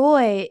that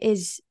joy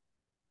is,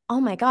 oh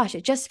my gosh,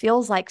 it just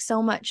feels like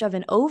so much of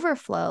an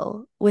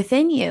overflow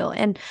within you.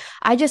 And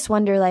I just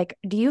wonder, like,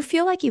 do you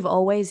feel like you've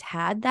always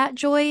had that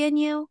joy in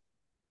you?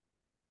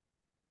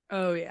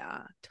 Oh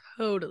yeah,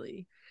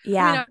 totally.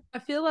 I mean, Yeah. I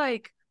feel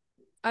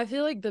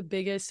like the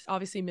biggest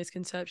obviously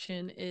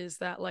misconception is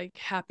that like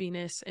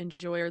happiness and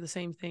joy are the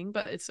same thing,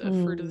 but it's a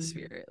fruit of the Mm.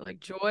 spirit. Like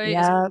joy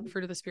is a Yeah.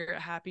 fruit of the spirit,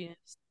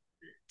 happiness.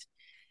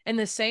 In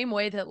the same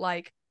way that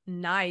like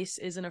nice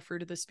isn't a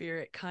fruit of the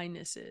spirit,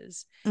 kindness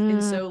is.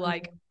 And so Mm.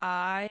 like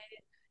I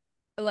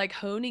like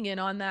honing in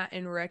on that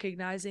and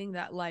recognizing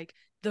that like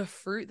the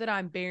fruit that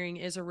I'm bearing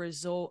is a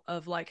result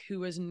of like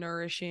who is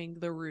nourishing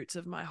the roots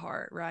of my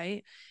heart,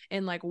 right?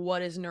 And like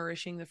what is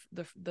nourishing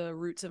the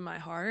roots of my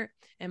heart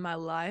and my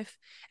life.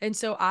 And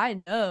so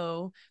I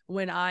know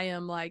when I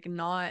am like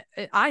not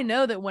I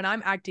know that when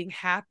I'm acting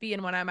happy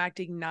and when I'm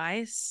acting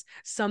nice,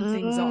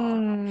 something's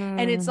off.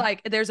 And it's Mm.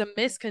 like there's a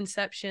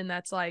misconception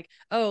that's like,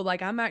 oh,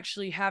 like I'm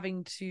actually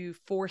having to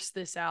force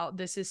this out.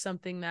 This is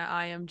something that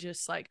I am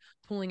just like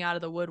pulling out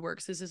of the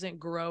woodworks. This isn't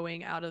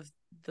growing out of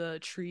the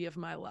tree of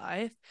my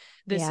life.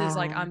 This is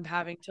like Yeah. I'm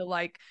having to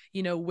like,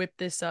 whip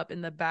this up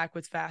in the back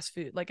with fast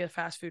food, like a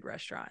fast food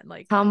restaurant.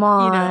 Like, Come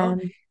you know, on.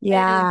 and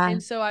Yeah.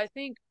 and so I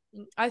think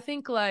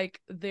like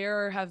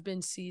there have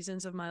been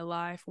seasons of my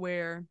life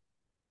where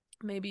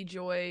maybe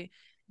joy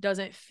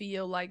doesn't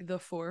feel like the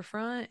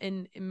forefront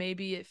and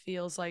maybe it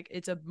feels like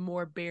it's a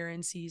more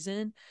barren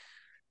season,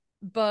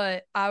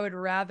 but I would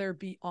rather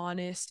be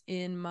honest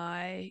in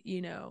my,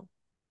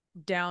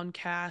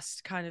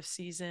 downcast kind of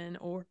season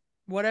or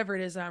whatever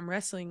it is that I'm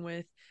wrestling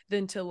with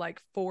than to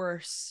like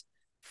force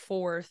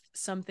forth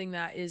something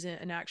that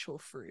isn't an actual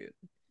fruit.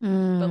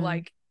 But Mm.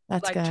 like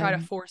That's try to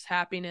good. force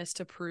happiness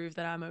to prove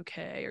that I'm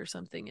okay or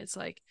something. It's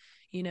like,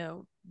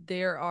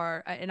 there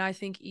are, and I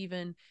think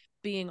even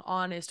being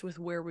honest with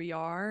where we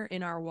are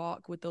in our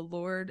walk with the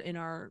Lord, in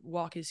our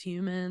walk as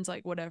humans,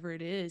 like whatever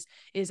it is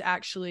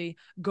actually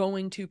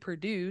going to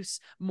produce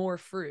more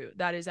fruit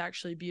that is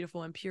actually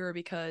beautiful and pure,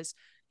 because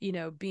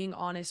being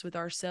honest with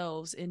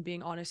ourselves and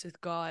being honest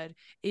with God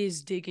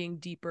is digging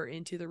deeper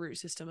into the root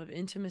system of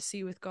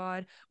intimacy with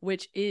God,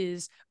 which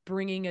is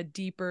bringing a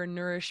deeper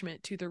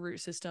nourishment to the root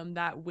system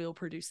that will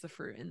produce the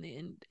fruit in the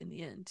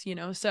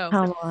end. So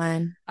Come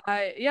on.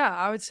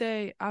 I would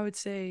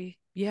say,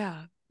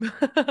 yeah.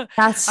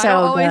 That's I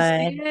don't so always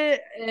see good.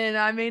 it, and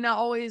I may not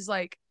always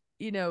like,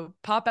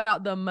 pop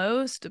out the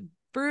most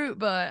fruit,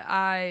 but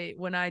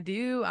when I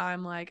do,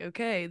 I'm like,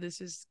 okay,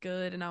 this is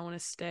good, and I want to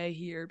stay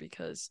here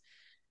because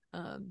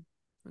um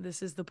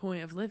this is the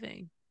point of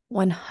living.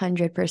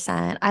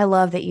 100%. I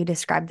love that you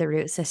described the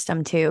root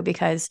system too,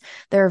 because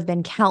there have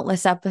been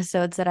countless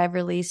episodes that I've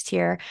released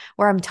here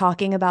where I'm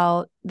talking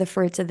about the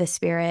fruits of the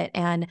spirit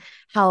and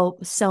how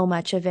so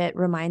much of it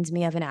reminds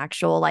me of an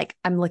actual, like,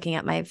 I'm looking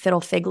at my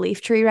fiddle fig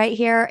leaf tree right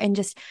here, and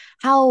just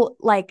how,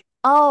 like,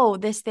 oh,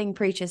 this thing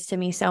preaches to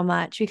me so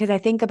much because I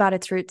think about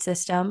its root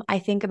system. I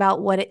think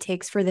about what it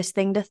takes for this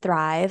thing to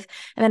thrive.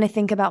 And then I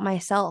think about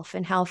myself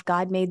and how if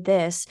God made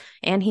this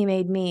and he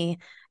made me,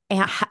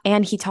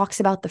 and he talks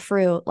about the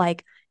fruit,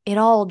 like it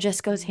all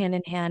just goes hand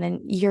in hand, and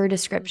your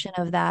description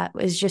of that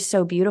is just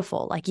so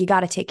beautiful. Like you got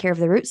to take care of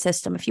the root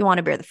system if you want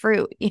to bear the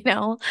fruit,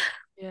 that's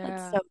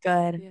Yeah. so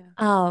good.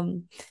 Yeah.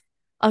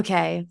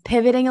 Okay,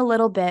 pivoting a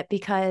little bit,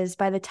 because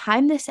by the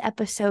time this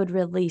episode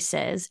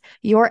releases,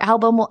 your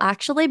album will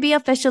actually be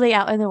officially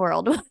out in the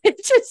world,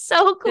 which is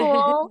so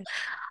cool.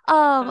 I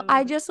I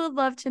love it. just would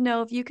love to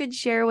know if you could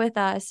share with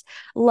us.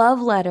 Love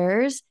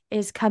Letters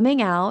is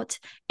coming out,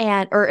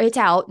 or it's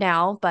out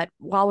now, but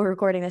while we're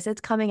recording this,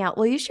 it's coming out.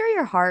 Will you share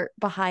your heart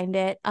behind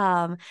it?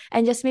 And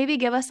just maybe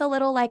give us a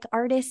little like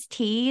artist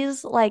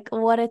tease, like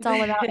what it's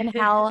all about and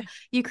how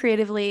you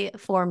creatively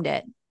formed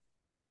it.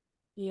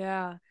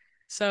 Yeah.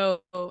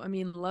 So, I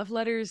mean, Love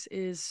Letters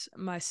is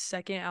my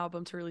second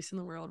album to release in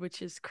the world,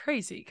 which is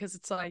crazy because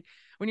it's like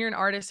when you're an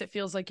artist, it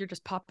feels like you're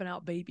just popping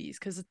out babies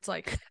because it's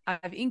like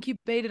I've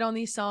incubated on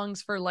these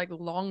songs for like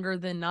longer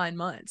than 9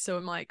 months. So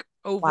I'm like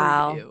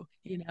Wow. overdue,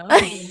 you know?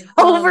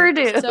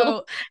 Overdue.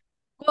 So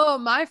well,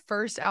 my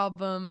first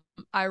album,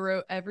 I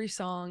wrote every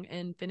song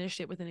and finished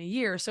it within a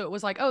year. So it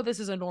was like, oh, this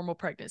is a normal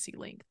pregnancy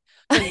length.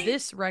 But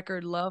this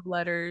record, Love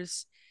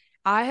Letters,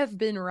 I have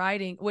been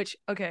writing, which,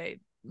 okay,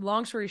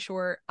 long story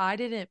short, I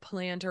didn't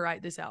plan to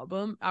write this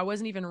album. I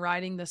wasn't even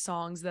writing the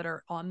songs that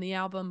are on the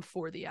album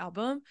for the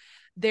album.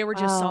 They were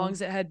just Wow. songs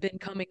that had been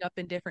coming up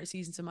in different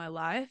seasons of my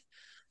life.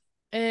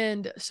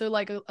 And so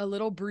like a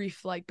little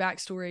brief like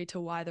backstory to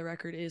why the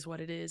record is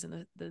what it is,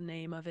 and the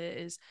name of it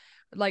is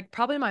like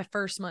probably my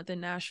first month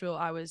in Nashville,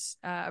 I was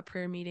at a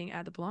prayer meeting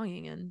at the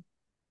Belonging, and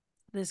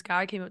this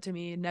guy came up to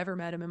me, never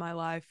met him in my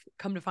life.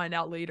 Come to find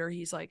out later,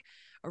 he's like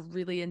a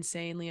really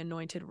insanely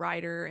anointed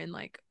writer and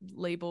like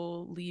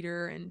label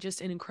leader and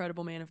just an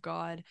incredible man of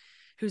God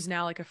who's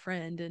now like a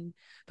friend. And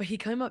but he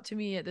came up to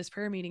me at this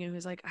prayer meeting and he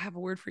was like, I have a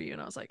word for you.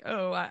 And I was like,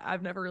 oh,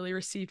 I've never really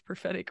received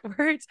prophetic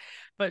words,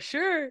 but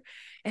sure.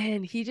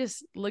 And he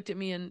just looked at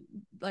me, and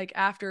like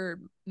after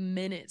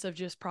minutes of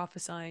just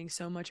prophesying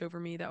so much over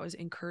me that was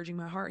encouraging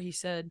my heart, he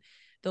said,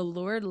 the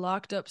Lord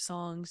locked up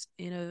songs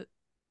in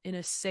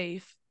a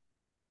safe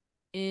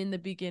in the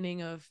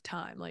beginning of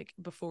time, like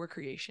before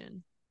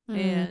creation, Mm,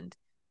 and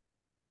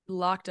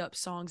locked up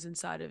songs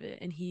inside of it.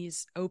 And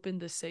he's opened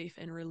the safe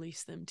and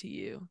released them to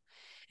you.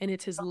 And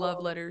it's his love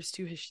oh, letters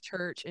to his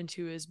church and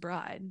to his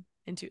bride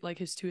and to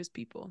his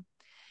people.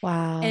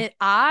 wow. And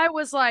I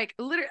was like,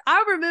 literally,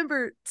 I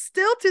remember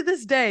still to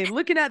this day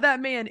looking at that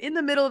man in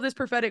the middle of this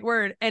prophetic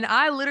word. And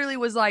I literally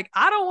was like,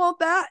 I don't want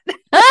that.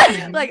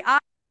 Like, I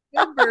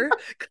remember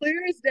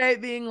clear as day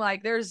being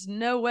like, there's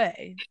no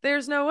way.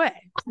 There's no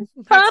way. I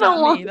That's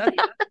don't not me. want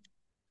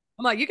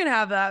I'm like, you can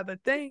have that, but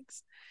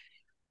thanks.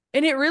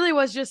 And it really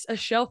was just a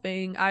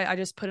shelving. I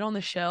just put it on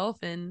the shelf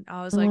and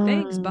I was like,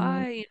 thanks, Mm.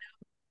 bye.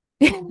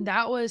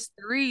 That was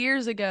 3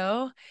 years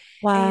ago.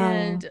 Wow.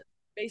 And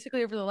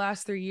basically over the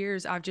last 3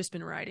 years, I've just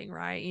been writing,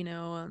 right?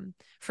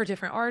 For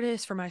different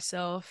artists, for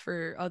myself,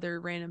 for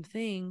other random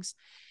things.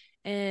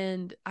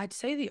 And I'd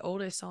say the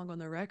oldest song on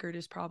the record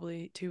is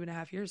probably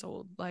 2.5 years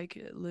old, like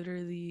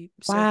literally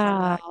so far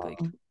back, like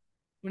Wow.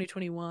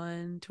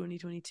 2021,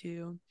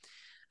 2022.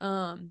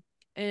 Um,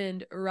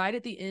 and right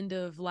at the end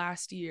of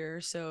last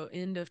year, so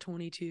end of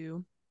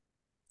 22,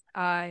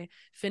 I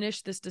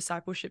finished this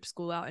discipleship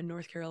school out in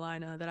North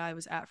Carolina that I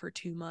was at for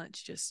 2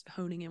 months, just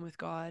honing in with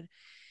God.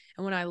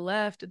 And when I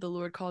left, the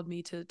Lord called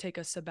me to take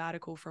a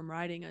sabbatical from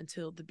writing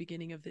until the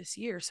beginning of this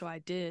year. So I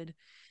did.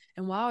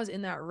 And while I was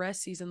in that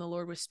rest season, the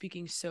Lord was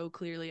speaking so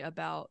clearly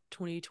about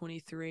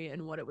 2023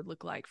 and what it would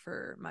look like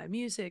for my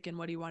music and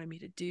what He wanted me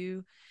to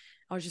do.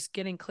 I was just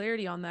getting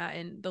clarity on that.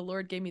 And the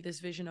Lord gave me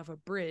this vision of a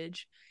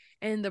bridge.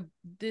 And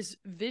this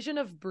vision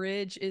of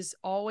bridge is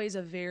always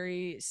a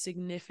very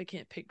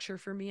significant picture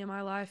for me in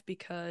my life,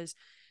 because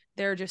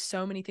there are just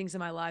so many things in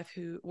my life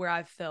where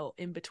I've felt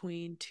in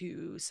between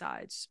two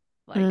sides.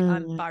 Like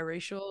I'm Mm.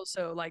 biracial,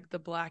 so like the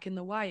black and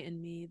the white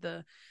in me,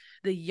 the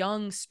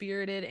young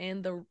spirited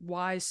and the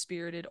wise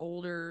spirited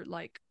older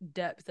like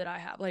depth that I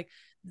have, like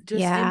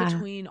just in Yeah.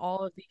 between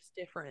all of these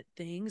different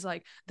things,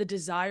 like the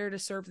desire to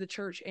serve the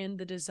church and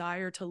the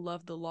desire to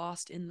love the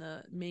lost in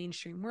the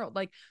mainstream world,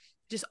 like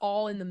just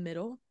all in the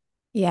middle.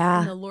 And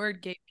Yeah. the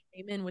Lord came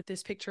in with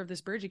this picture of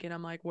this bridge again.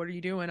 I'm like, what are you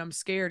doing? I'm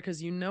scared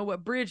because you know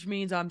what bridge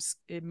means.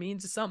 It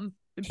means something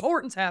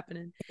important's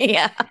happening.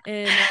 Yeah.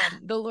 And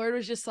the Lord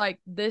was just like,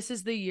 this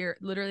is the year.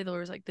 Literally, the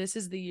Lord was like, this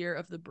is the year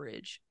of the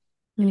bridge.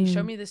 And he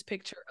showed Mm. me this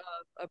picture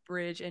of a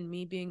bridge and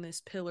me being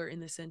this pillar in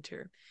the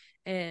center,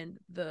 and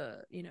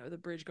the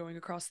bridge going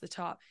across the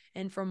top.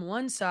 And from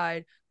one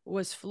side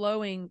was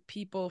flowing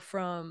people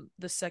from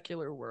the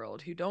secular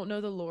world who don't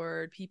know the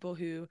Lord, people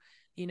who,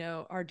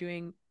 are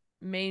doing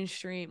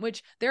mainstream,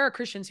 which there are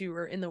Christians who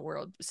are in the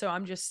world. So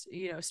I'm just,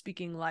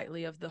 speaking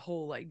lightly of the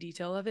whole like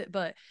detail of it,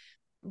 but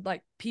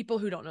like people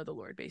who don't know the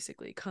Lord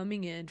basically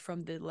coming in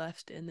from the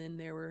left, and then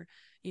there were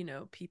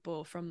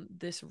people from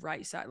this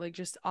right side, like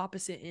just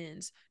opposite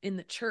ends in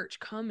the church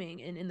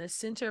coming, and in the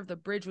center of the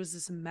bridge was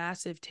this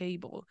massive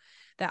table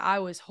that I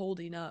was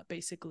holding up,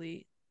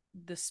 basically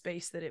the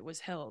space that it was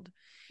held.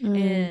 Mm.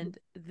 And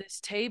this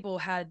table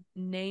had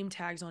name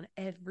tags on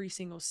every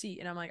single seat,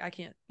 and I'm like, I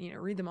can't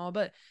read them all,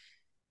 but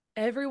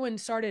everyone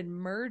started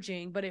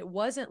merging, but it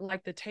wasn't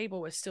like the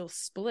table was still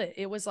split.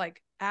 It was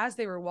like as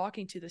they were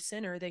walking to the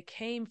center, they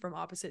came from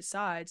opposite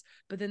sides,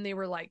 but then they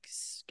were like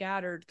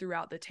scattered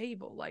throughout the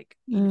table, like,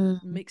 Mm.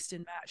 mixed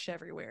and matched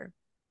everywhere.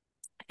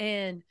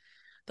 And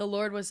the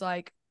Lord was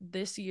like,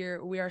 this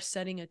year we are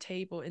setting a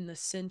table in the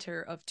center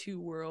of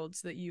two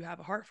worlds that you have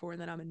a heart for,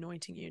 and that I'm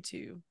anointing you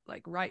to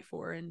like write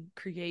for and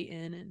create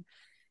in,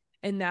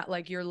 and that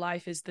like your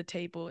life is the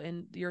table,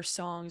 and your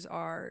songs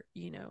are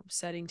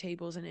setting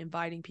tables and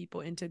inviting people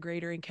into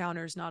greater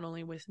encounters, not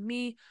only with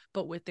me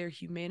but with their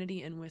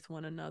humanity and with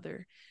one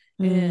another.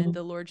 And Mm.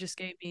 the Lord just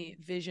gave me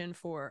vision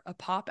for a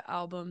pop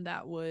album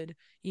that would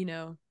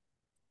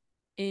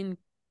in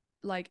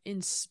like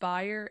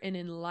inspire and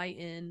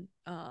enlighten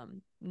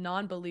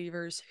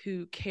non-believers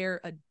who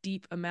care a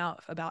deep amount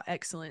about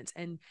excellence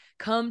and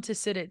come to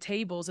sit at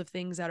tables of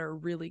things that are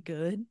really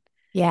good.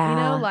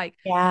 Yeah. Like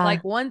Yeah.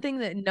 one thing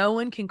that no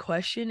one can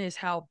question is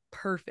how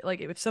perfect,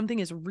 like if something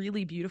is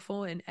really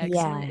beautiful and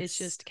excellent, it's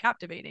Yes. just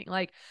captivating.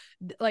 Like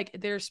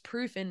there's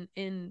proof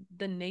in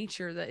the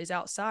nature that is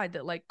outside,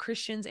 that like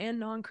Christians and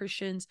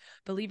non-Christians,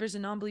 believers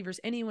and non-believers,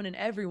 anyone and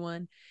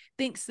everyone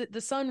thinks that the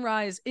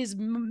sunrise is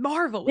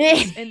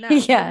marvelous, and that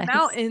the Yes.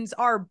 mountains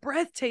are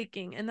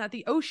breathtaking, and that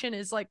the ocean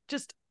is like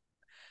just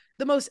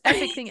the most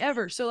epic thing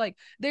ever. So like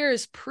there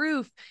is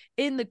proof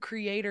in the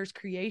creator's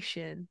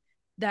creation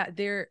that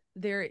there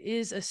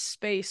is a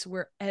space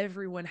where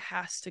everyone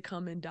has to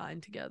come and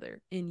dine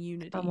together in Come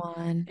unity.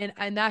 on.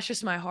 And that's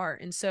just my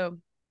heart. And so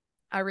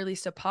I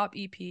released a pop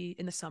EP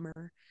in the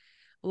summer,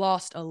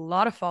 lost a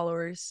lot of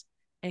followers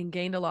and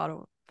gained a lot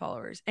of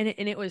followers. And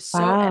it was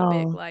so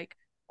epic, Wow. like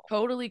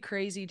totally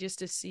crazy, just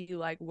to see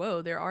like,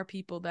 whoa, there are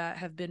people that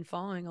have been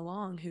following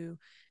along who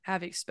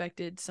have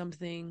expected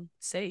something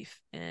safe.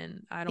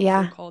 And I don't feel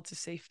Yeah. called to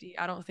safety.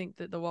 I don't think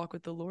that the walk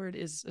with the Lord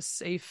is a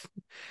safe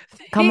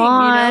Come thing,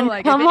 on.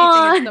 like if Come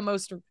anything, on.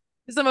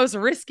 it's the most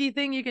risky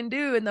thing you can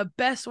do in the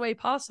best way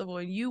possible.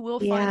 And you will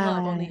find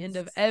love on the end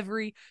of Yes.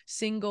 every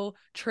single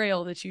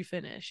trail that you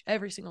finish,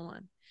 every single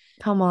one.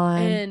 Come on.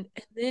 And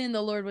then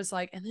the Lord was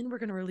like, and then we're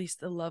going to release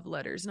the love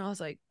letters. And I was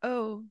like,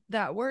 oh,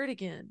 that word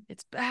again.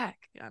 It's back.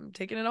 I'm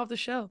taking it off the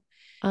shelf.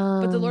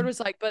 But the Lord Um, was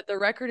like, but the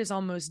record is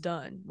almost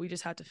done. We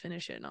just have to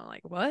finish it. And I'm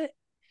like, what?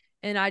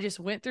 And I just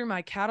went through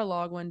my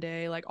catalog one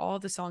day, like all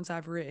the songs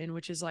I've written,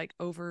 which is like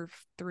over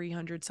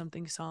 300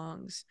 something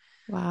songs.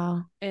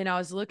 wow. And I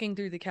was looking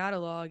through the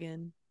catalog,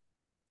 and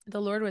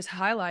the Lord was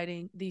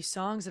highlighting these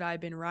songs that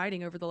I've been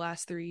writing over the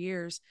last 3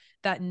 years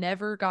that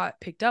never got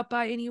picked up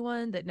by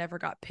anyone, that never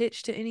got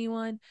pitched to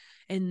anyone,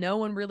 and no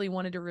one really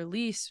wanted to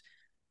release,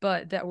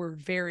 but that were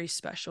very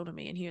special to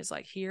me. And he was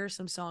like, here are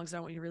some songs that I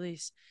want you to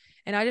release.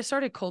 And I just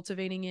started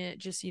cultivating it,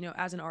 just,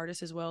 as an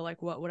artist as well,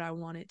 like what would I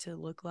want it to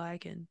look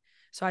like? And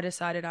so I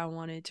decided I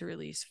wanted to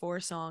release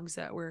 4 songs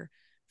that were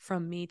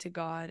from me to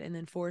God, and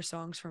then 4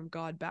 songs from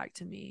God back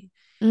to me.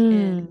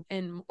 and Mm,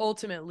 and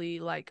ultimately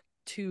like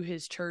to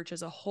his church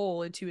as a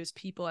whole and to his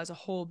people as a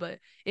whole. But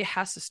it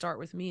has to start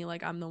with me.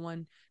 Like I'm the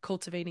one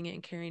cultivating it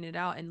and carrying it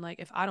out, and like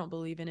if I don't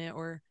believe in it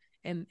or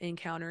am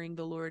encountering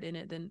the Lord in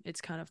it, then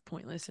it's kind of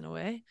pointless in a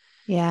way.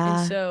 And yeah.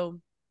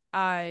 so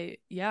I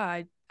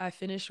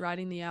finished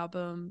writing the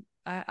album.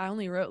 I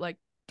only wrote like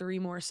 3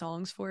 more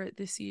songs for it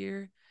this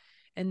year,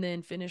 and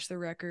then finished the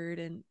record.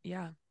 And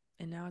yeah,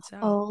 and now it's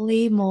out.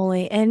 Holy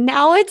moly. And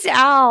now it's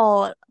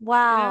out. Yeah.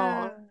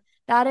 Wow.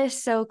 That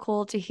is so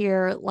cool to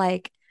hear.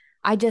 Like,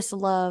 I just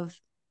love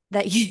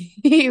that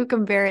you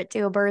compare it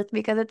to a birth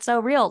because it's so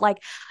real. Like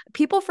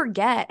people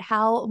forget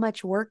how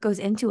much work goes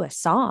into a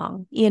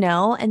song,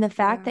 and the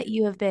fact Yeah. that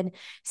you have been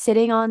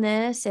sitting on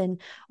this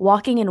and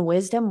walking in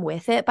wisdom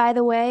with it, by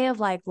the way, of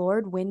like,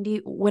 Lord,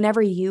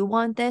 whenever you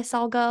want this,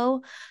 I'll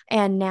go.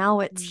 And now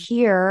it's Mm.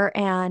 here.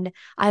 And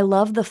I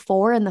love the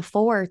four and the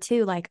four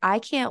too. Like I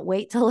can't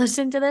wait to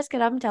listen to this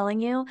because I'm telling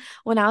you,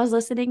 when I was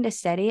listening to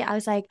Steady, I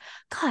was like,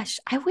 gosh,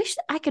 I wish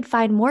I could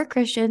find more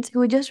Christians who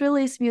would just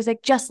release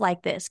music just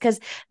like this because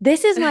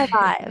this is my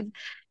vibe.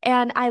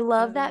 And I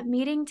love Yeah. that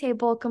meeting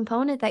table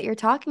component that you're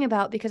talking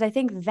about because I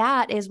think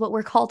that is what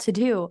we're called to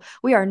do.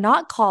 We are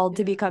not called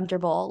to be Yeah.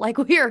 comfortable, like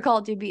we are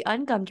called to be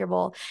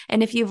uncomfortable.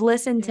 And if you've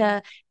listened Yeah.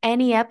 to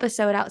any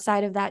episode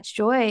outside of That's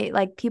Joy,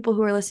 like people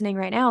who are listening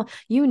right now,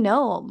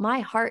 my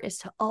heart is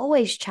to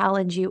always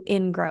challenge you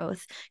in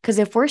growth. Because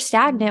if we're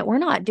stagnant, Mm. we're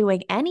not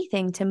doing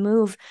anything to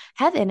move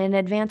heaven and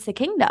advance the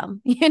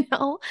kingdom, you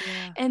know?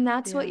 Yeah. And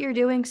that's what Yeah. you're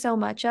doing so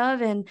much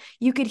of. And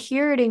you could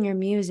hear it in your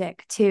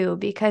music too,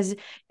 because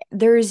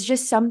there's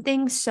just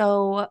something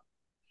so,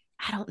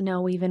 I don't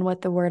know even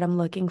what the word I'm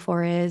looking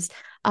for is,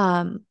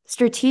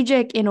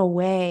 strategic in a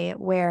way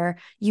where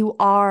you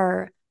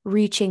are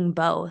reaching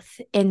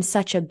both in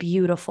such a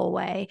beautiful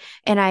way.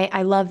 And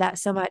I love that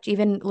so much.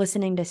 Even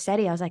listening to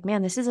Steady, I was like,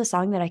 man, this is a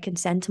song that I can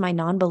send to my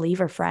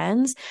non-believer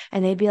friends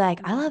and they'd be like,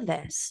 I Mm. love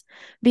this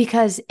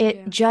because it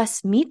Yeah.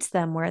 just meets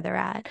them where they're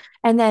at.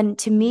 And then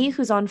to me, Mm.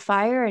 who's on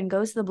fire and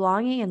goes to the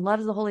belonging and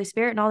loves the Holy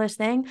Spirit and all this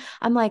thing,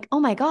 I'm like,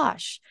 oh my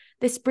gosh,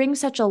 this brings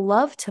such a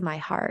love to my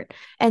heart.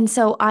 And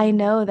so I Mm.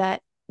 know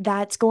that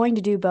that's going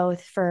to do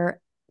both for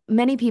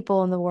many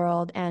people in the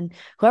world. And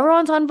whoever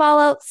wants to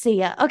unfollow, see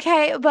ya.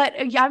 Okay. But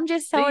I'm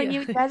just See telling ya.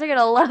 you, you guys are going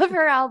to love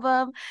her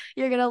album.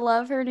 You're going to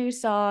love her new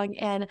song.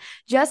 And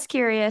just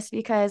curious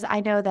because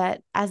I know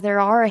that as there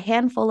are a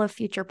handful of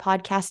future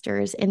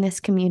podcasters in this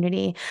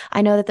community,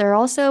 I know that there are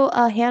also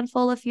a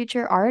handful of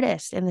future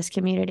artists in this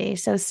community.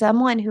 So,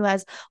 someone who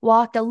has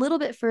walked a little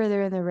bit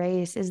further in the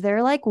race, is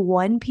there like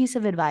one piece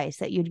of advice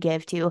that you'd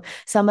give to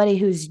somebody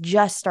who's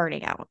just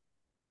starting out?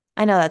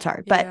 I know that's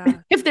hard, but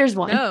Yeah. if there's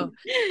one. No.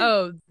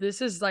 Oh,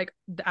 this is like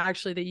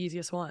actually the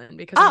easiest one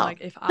because I'm Oh,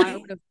 like, if I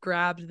would have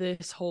grabbed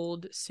this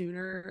hold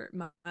sooner,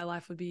 my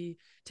life would be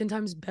 10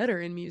 times better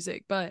in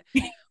music. But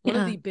one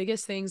of yeah. the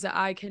biggest things that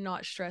I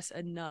cannot stress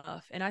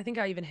enough, and I think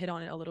I even hit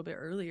on it a little bit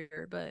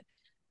earlier, but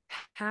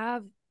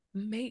have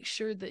make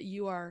sure that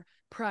you are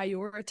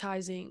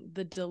prioritizing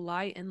the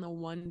delight and the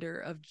wonder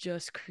of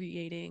just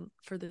creating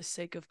for the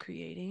sake of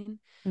creating.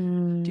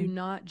 Do Mm,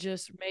 not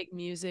just make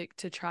music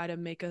to try to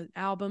make an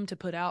album to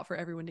put out for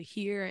everyone to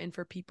hear and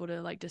for people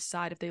to like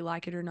decide if they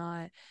like it or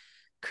not.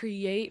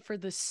 Create for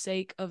the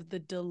sake of the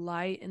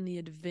delight and the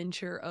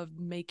adventure of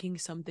making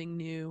something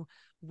new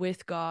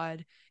with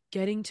God,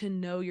 getting to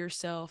know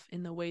yourself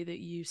in the way that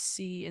you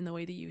see, in the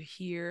way that you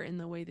hear, in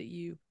the way that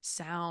you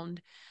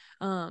sound.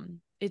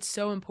 It's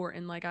so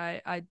important. Like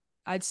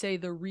I'd say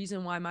the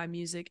reason why my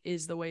music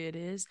is the way it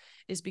is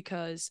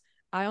because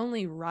I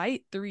only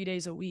write 3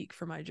 days a week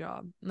for my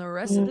job. And the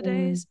rest of the mm,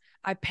 days,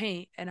 I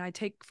paint and I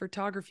take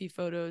photography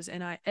photos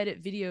and I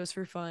edit videos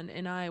for fun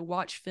and I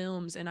watch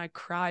films and I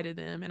cry to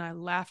them and I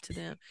laugh to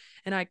them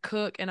and I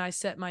cook and I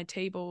set my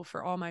table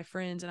for all my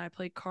friends and I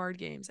play card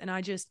games and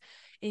I just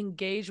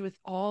engage with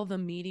all the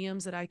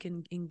mediums that I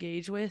can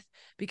engage with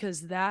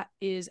because that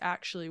is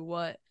actually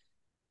what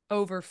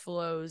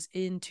overflows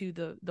into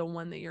the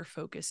one that you're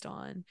focused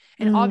on.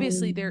 And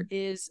obviously there mm,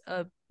 is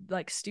a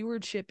like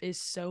stewardship is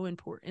so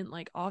important.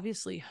 Like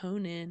obviously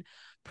hone in,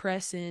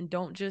 press in,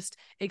 don't just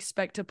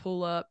expect to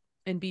pull up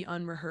and be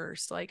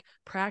unrehearsed. Like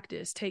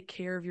practice, take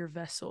care of your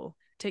vessel,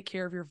 take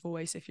care of your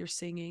voice if you're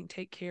singing,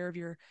 take care of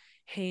your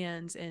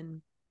hands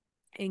and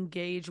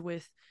engage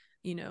with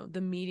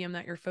the medium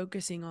that you're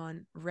focusing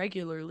on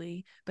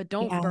regularly, but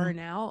don't yeah. burn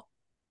out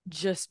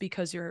just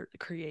because you're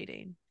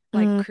creating.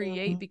 Like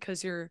create Mm.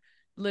 because you're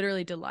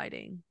literally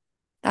delighting.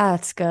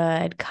 That's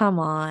good. Come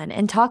on.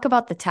 And talk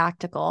about the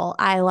tactical.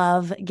 I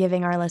love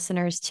giving our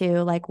listeners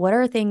to like, what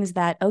are things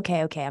that,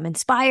 okay, I'm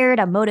inspired,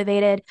 I'm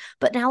motivated,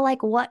 but now,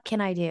 like, what can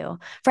I do?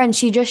 Friend,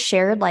 she just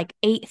shared Yeah. like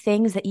 8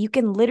 things that you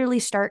can literally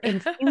start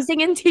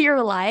infusing into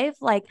your life,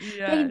 like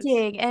Yes.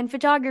 painting and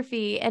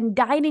photography and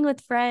dining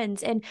with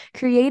friends and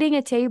creating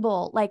a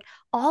table. Like,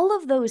 all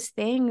of those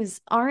things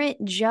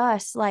aren't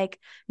just like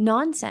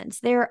nonsense.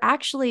 They're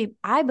actually,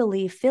 I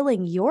believe,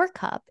 filling your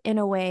cup in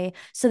a way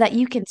so that Yeah.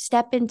 you can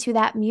step into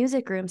that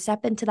music room,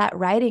 step into that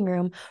writing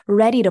room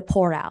ready to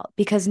pour out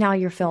because now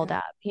you're filled Yeah.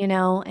 up.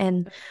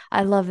 And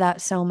I love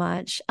that so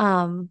much.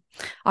 All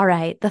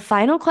right. The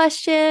final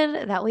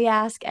question that we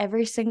ask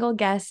every single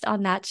guest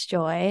on That's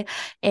Joy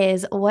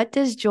is, what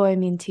does joy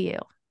mean to you?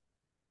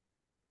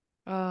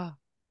 Oh,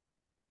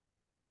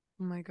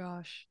 oh my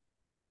gosh.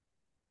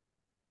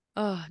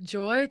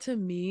 Joy to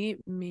me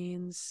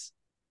means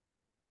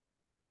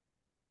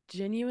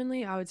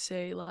genuinely, I would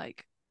say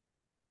like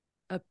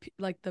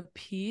like the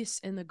peace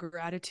and the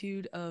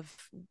gratitude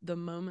of the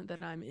moment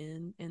that I'm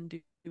in and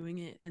doing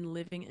it and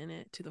living in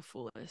it to the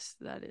fullest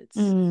that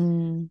it's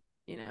Mm,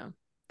 you know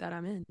that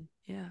I'm in.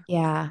 Yeah.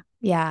 Yeah.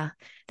 Yeah.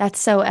 That's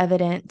so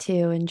evident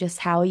too, and just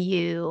how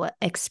you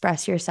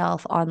express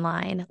yourself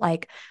online.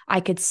 Like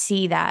I could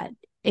see that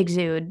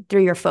exude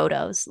through your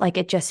photos. Like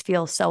it just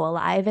feels so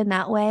alive in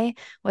that way,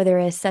 where there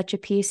is such a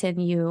peace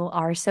and you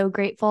are so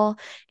grateful.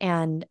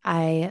 And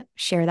I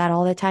share that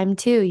all the time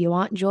too. You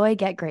want joy,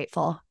 get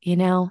grateful,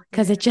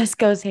 because Yeah. it just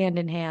goes hand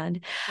in hand.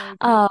 So true.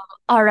 Um,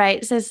 all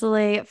right,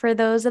 Cicely, for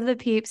those of the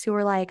peeps who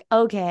were like,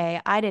 okay,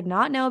 I did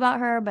not know about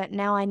her, but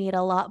now I need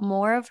a lot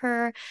more of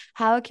her.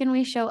 How can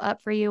we show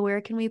up for you?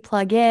 Where can we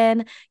plug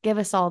in? Give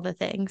us all the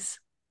things.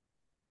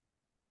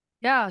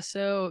 Yeah,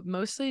 so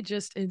mostly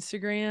just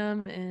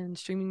Instagram and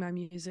streaming my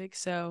music.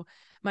 So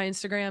my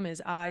Instagram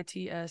is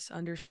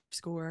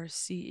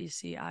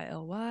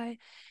ITS_CECILY.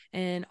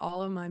 And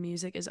all of my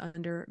music is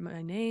under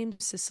my name,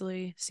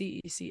 Cecily,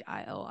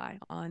 CECILI,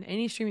 on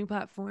any streaming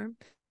platform.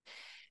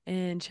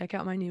 And check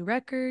out my new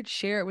record,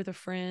 share it with a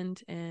friend.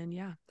 And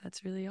yeah,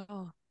 that's really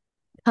all.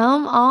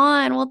 Come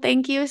on. Well,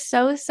 thank you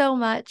so, so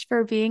much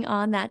for being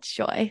on That's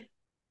Joy.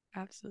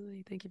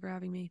 Absolutely. Thank you for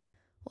having me.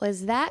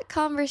 Was that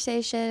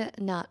conversation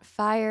not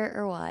fire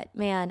or what?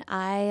 Man,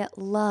 I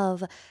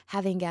love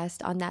having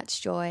guests on That's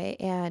Joy,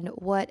 and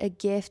what a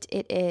gift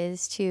it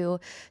is to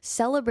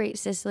celebrate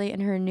Cicely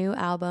and her new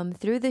album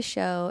through the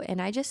show.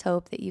 And I just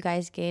hope that you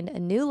guys gained a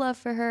new love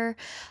for her.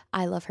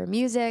 I love her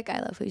music, I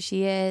love who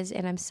she is,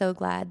 and I'm so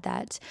glad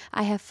that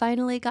I have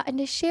finally gotten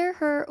to share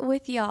her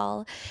with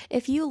y'all.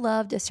 If you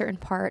loved a certain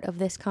part of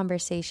this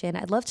conversation,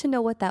 I'd love to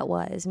know what that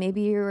was.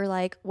 Maybe you were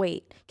like,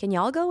 wait, can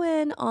y'all go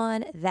in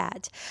on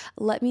that?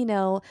 Let me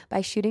know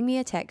by shooting me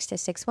a text to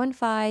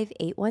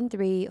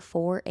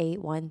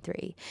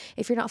 615-813-4813.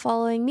 If you're not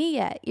following me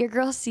yet, your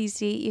girl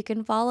Cece, you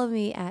can follow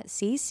me at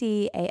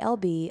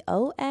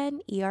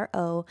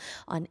CCALBONERO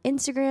on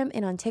Instagram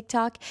and on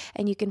TikTok,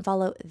 and you can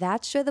follow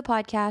That's Joy the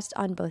Podcast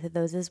on both of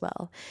those as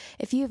well.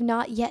 If you have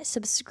not yet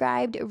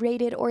subscribed,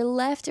 rated, or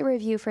left a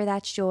review for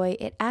That's Joy,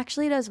 it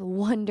actually does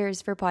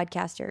wonders for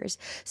podcasters.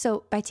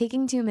 So by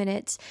taking 2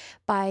 minutes,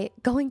 by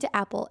going to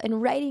Apple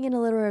and writing in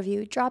a little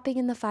review, dropping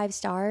in the 5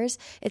 stars,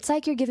 it's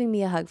like you're giving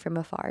me a hug from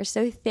afar.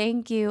 So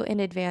thank you in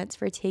advance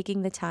for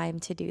taking the time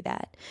to do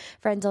that.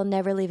 Friends, I'll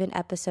never leave an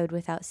episode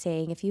without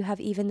saying, if you have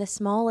even the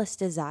smallest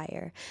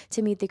desire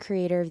to meet the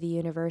creator of the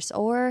universe,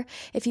 or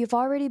if you've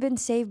already been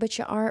saved but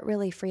you aren't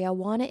really free, I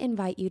want to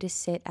invite you to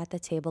sit at the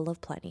table of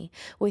plenty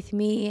with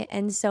me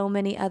and so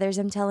many others.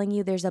 I'm telling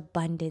you, there's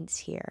abundance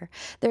here.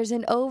 There's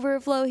an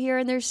overflow here,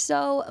 and there's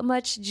so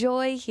much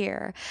joy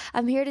here.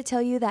 I'm here to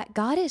tell you that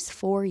God is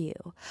for you.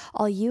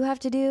 All you have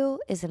to do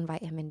is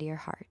invite him into your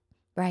heart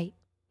right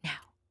now.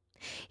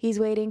 He's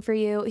waiting for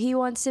you. He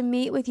wants to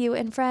meet with you.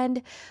 And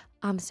friend,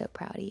 I'm so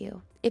proud of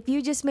you. If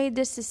you just made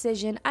this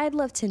decision, I'd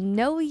love to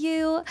know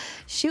you.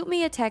 Shoot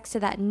me a text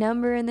to that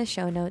number in the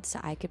show notes so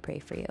I could pray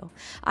for you.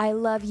 I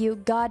love you.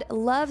 God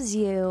loves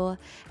you.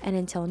 And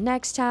until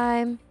next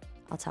time,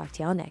 I'll talk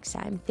to y'all next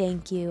time.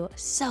 Thank you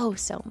so,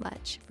 so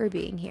much for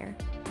being here.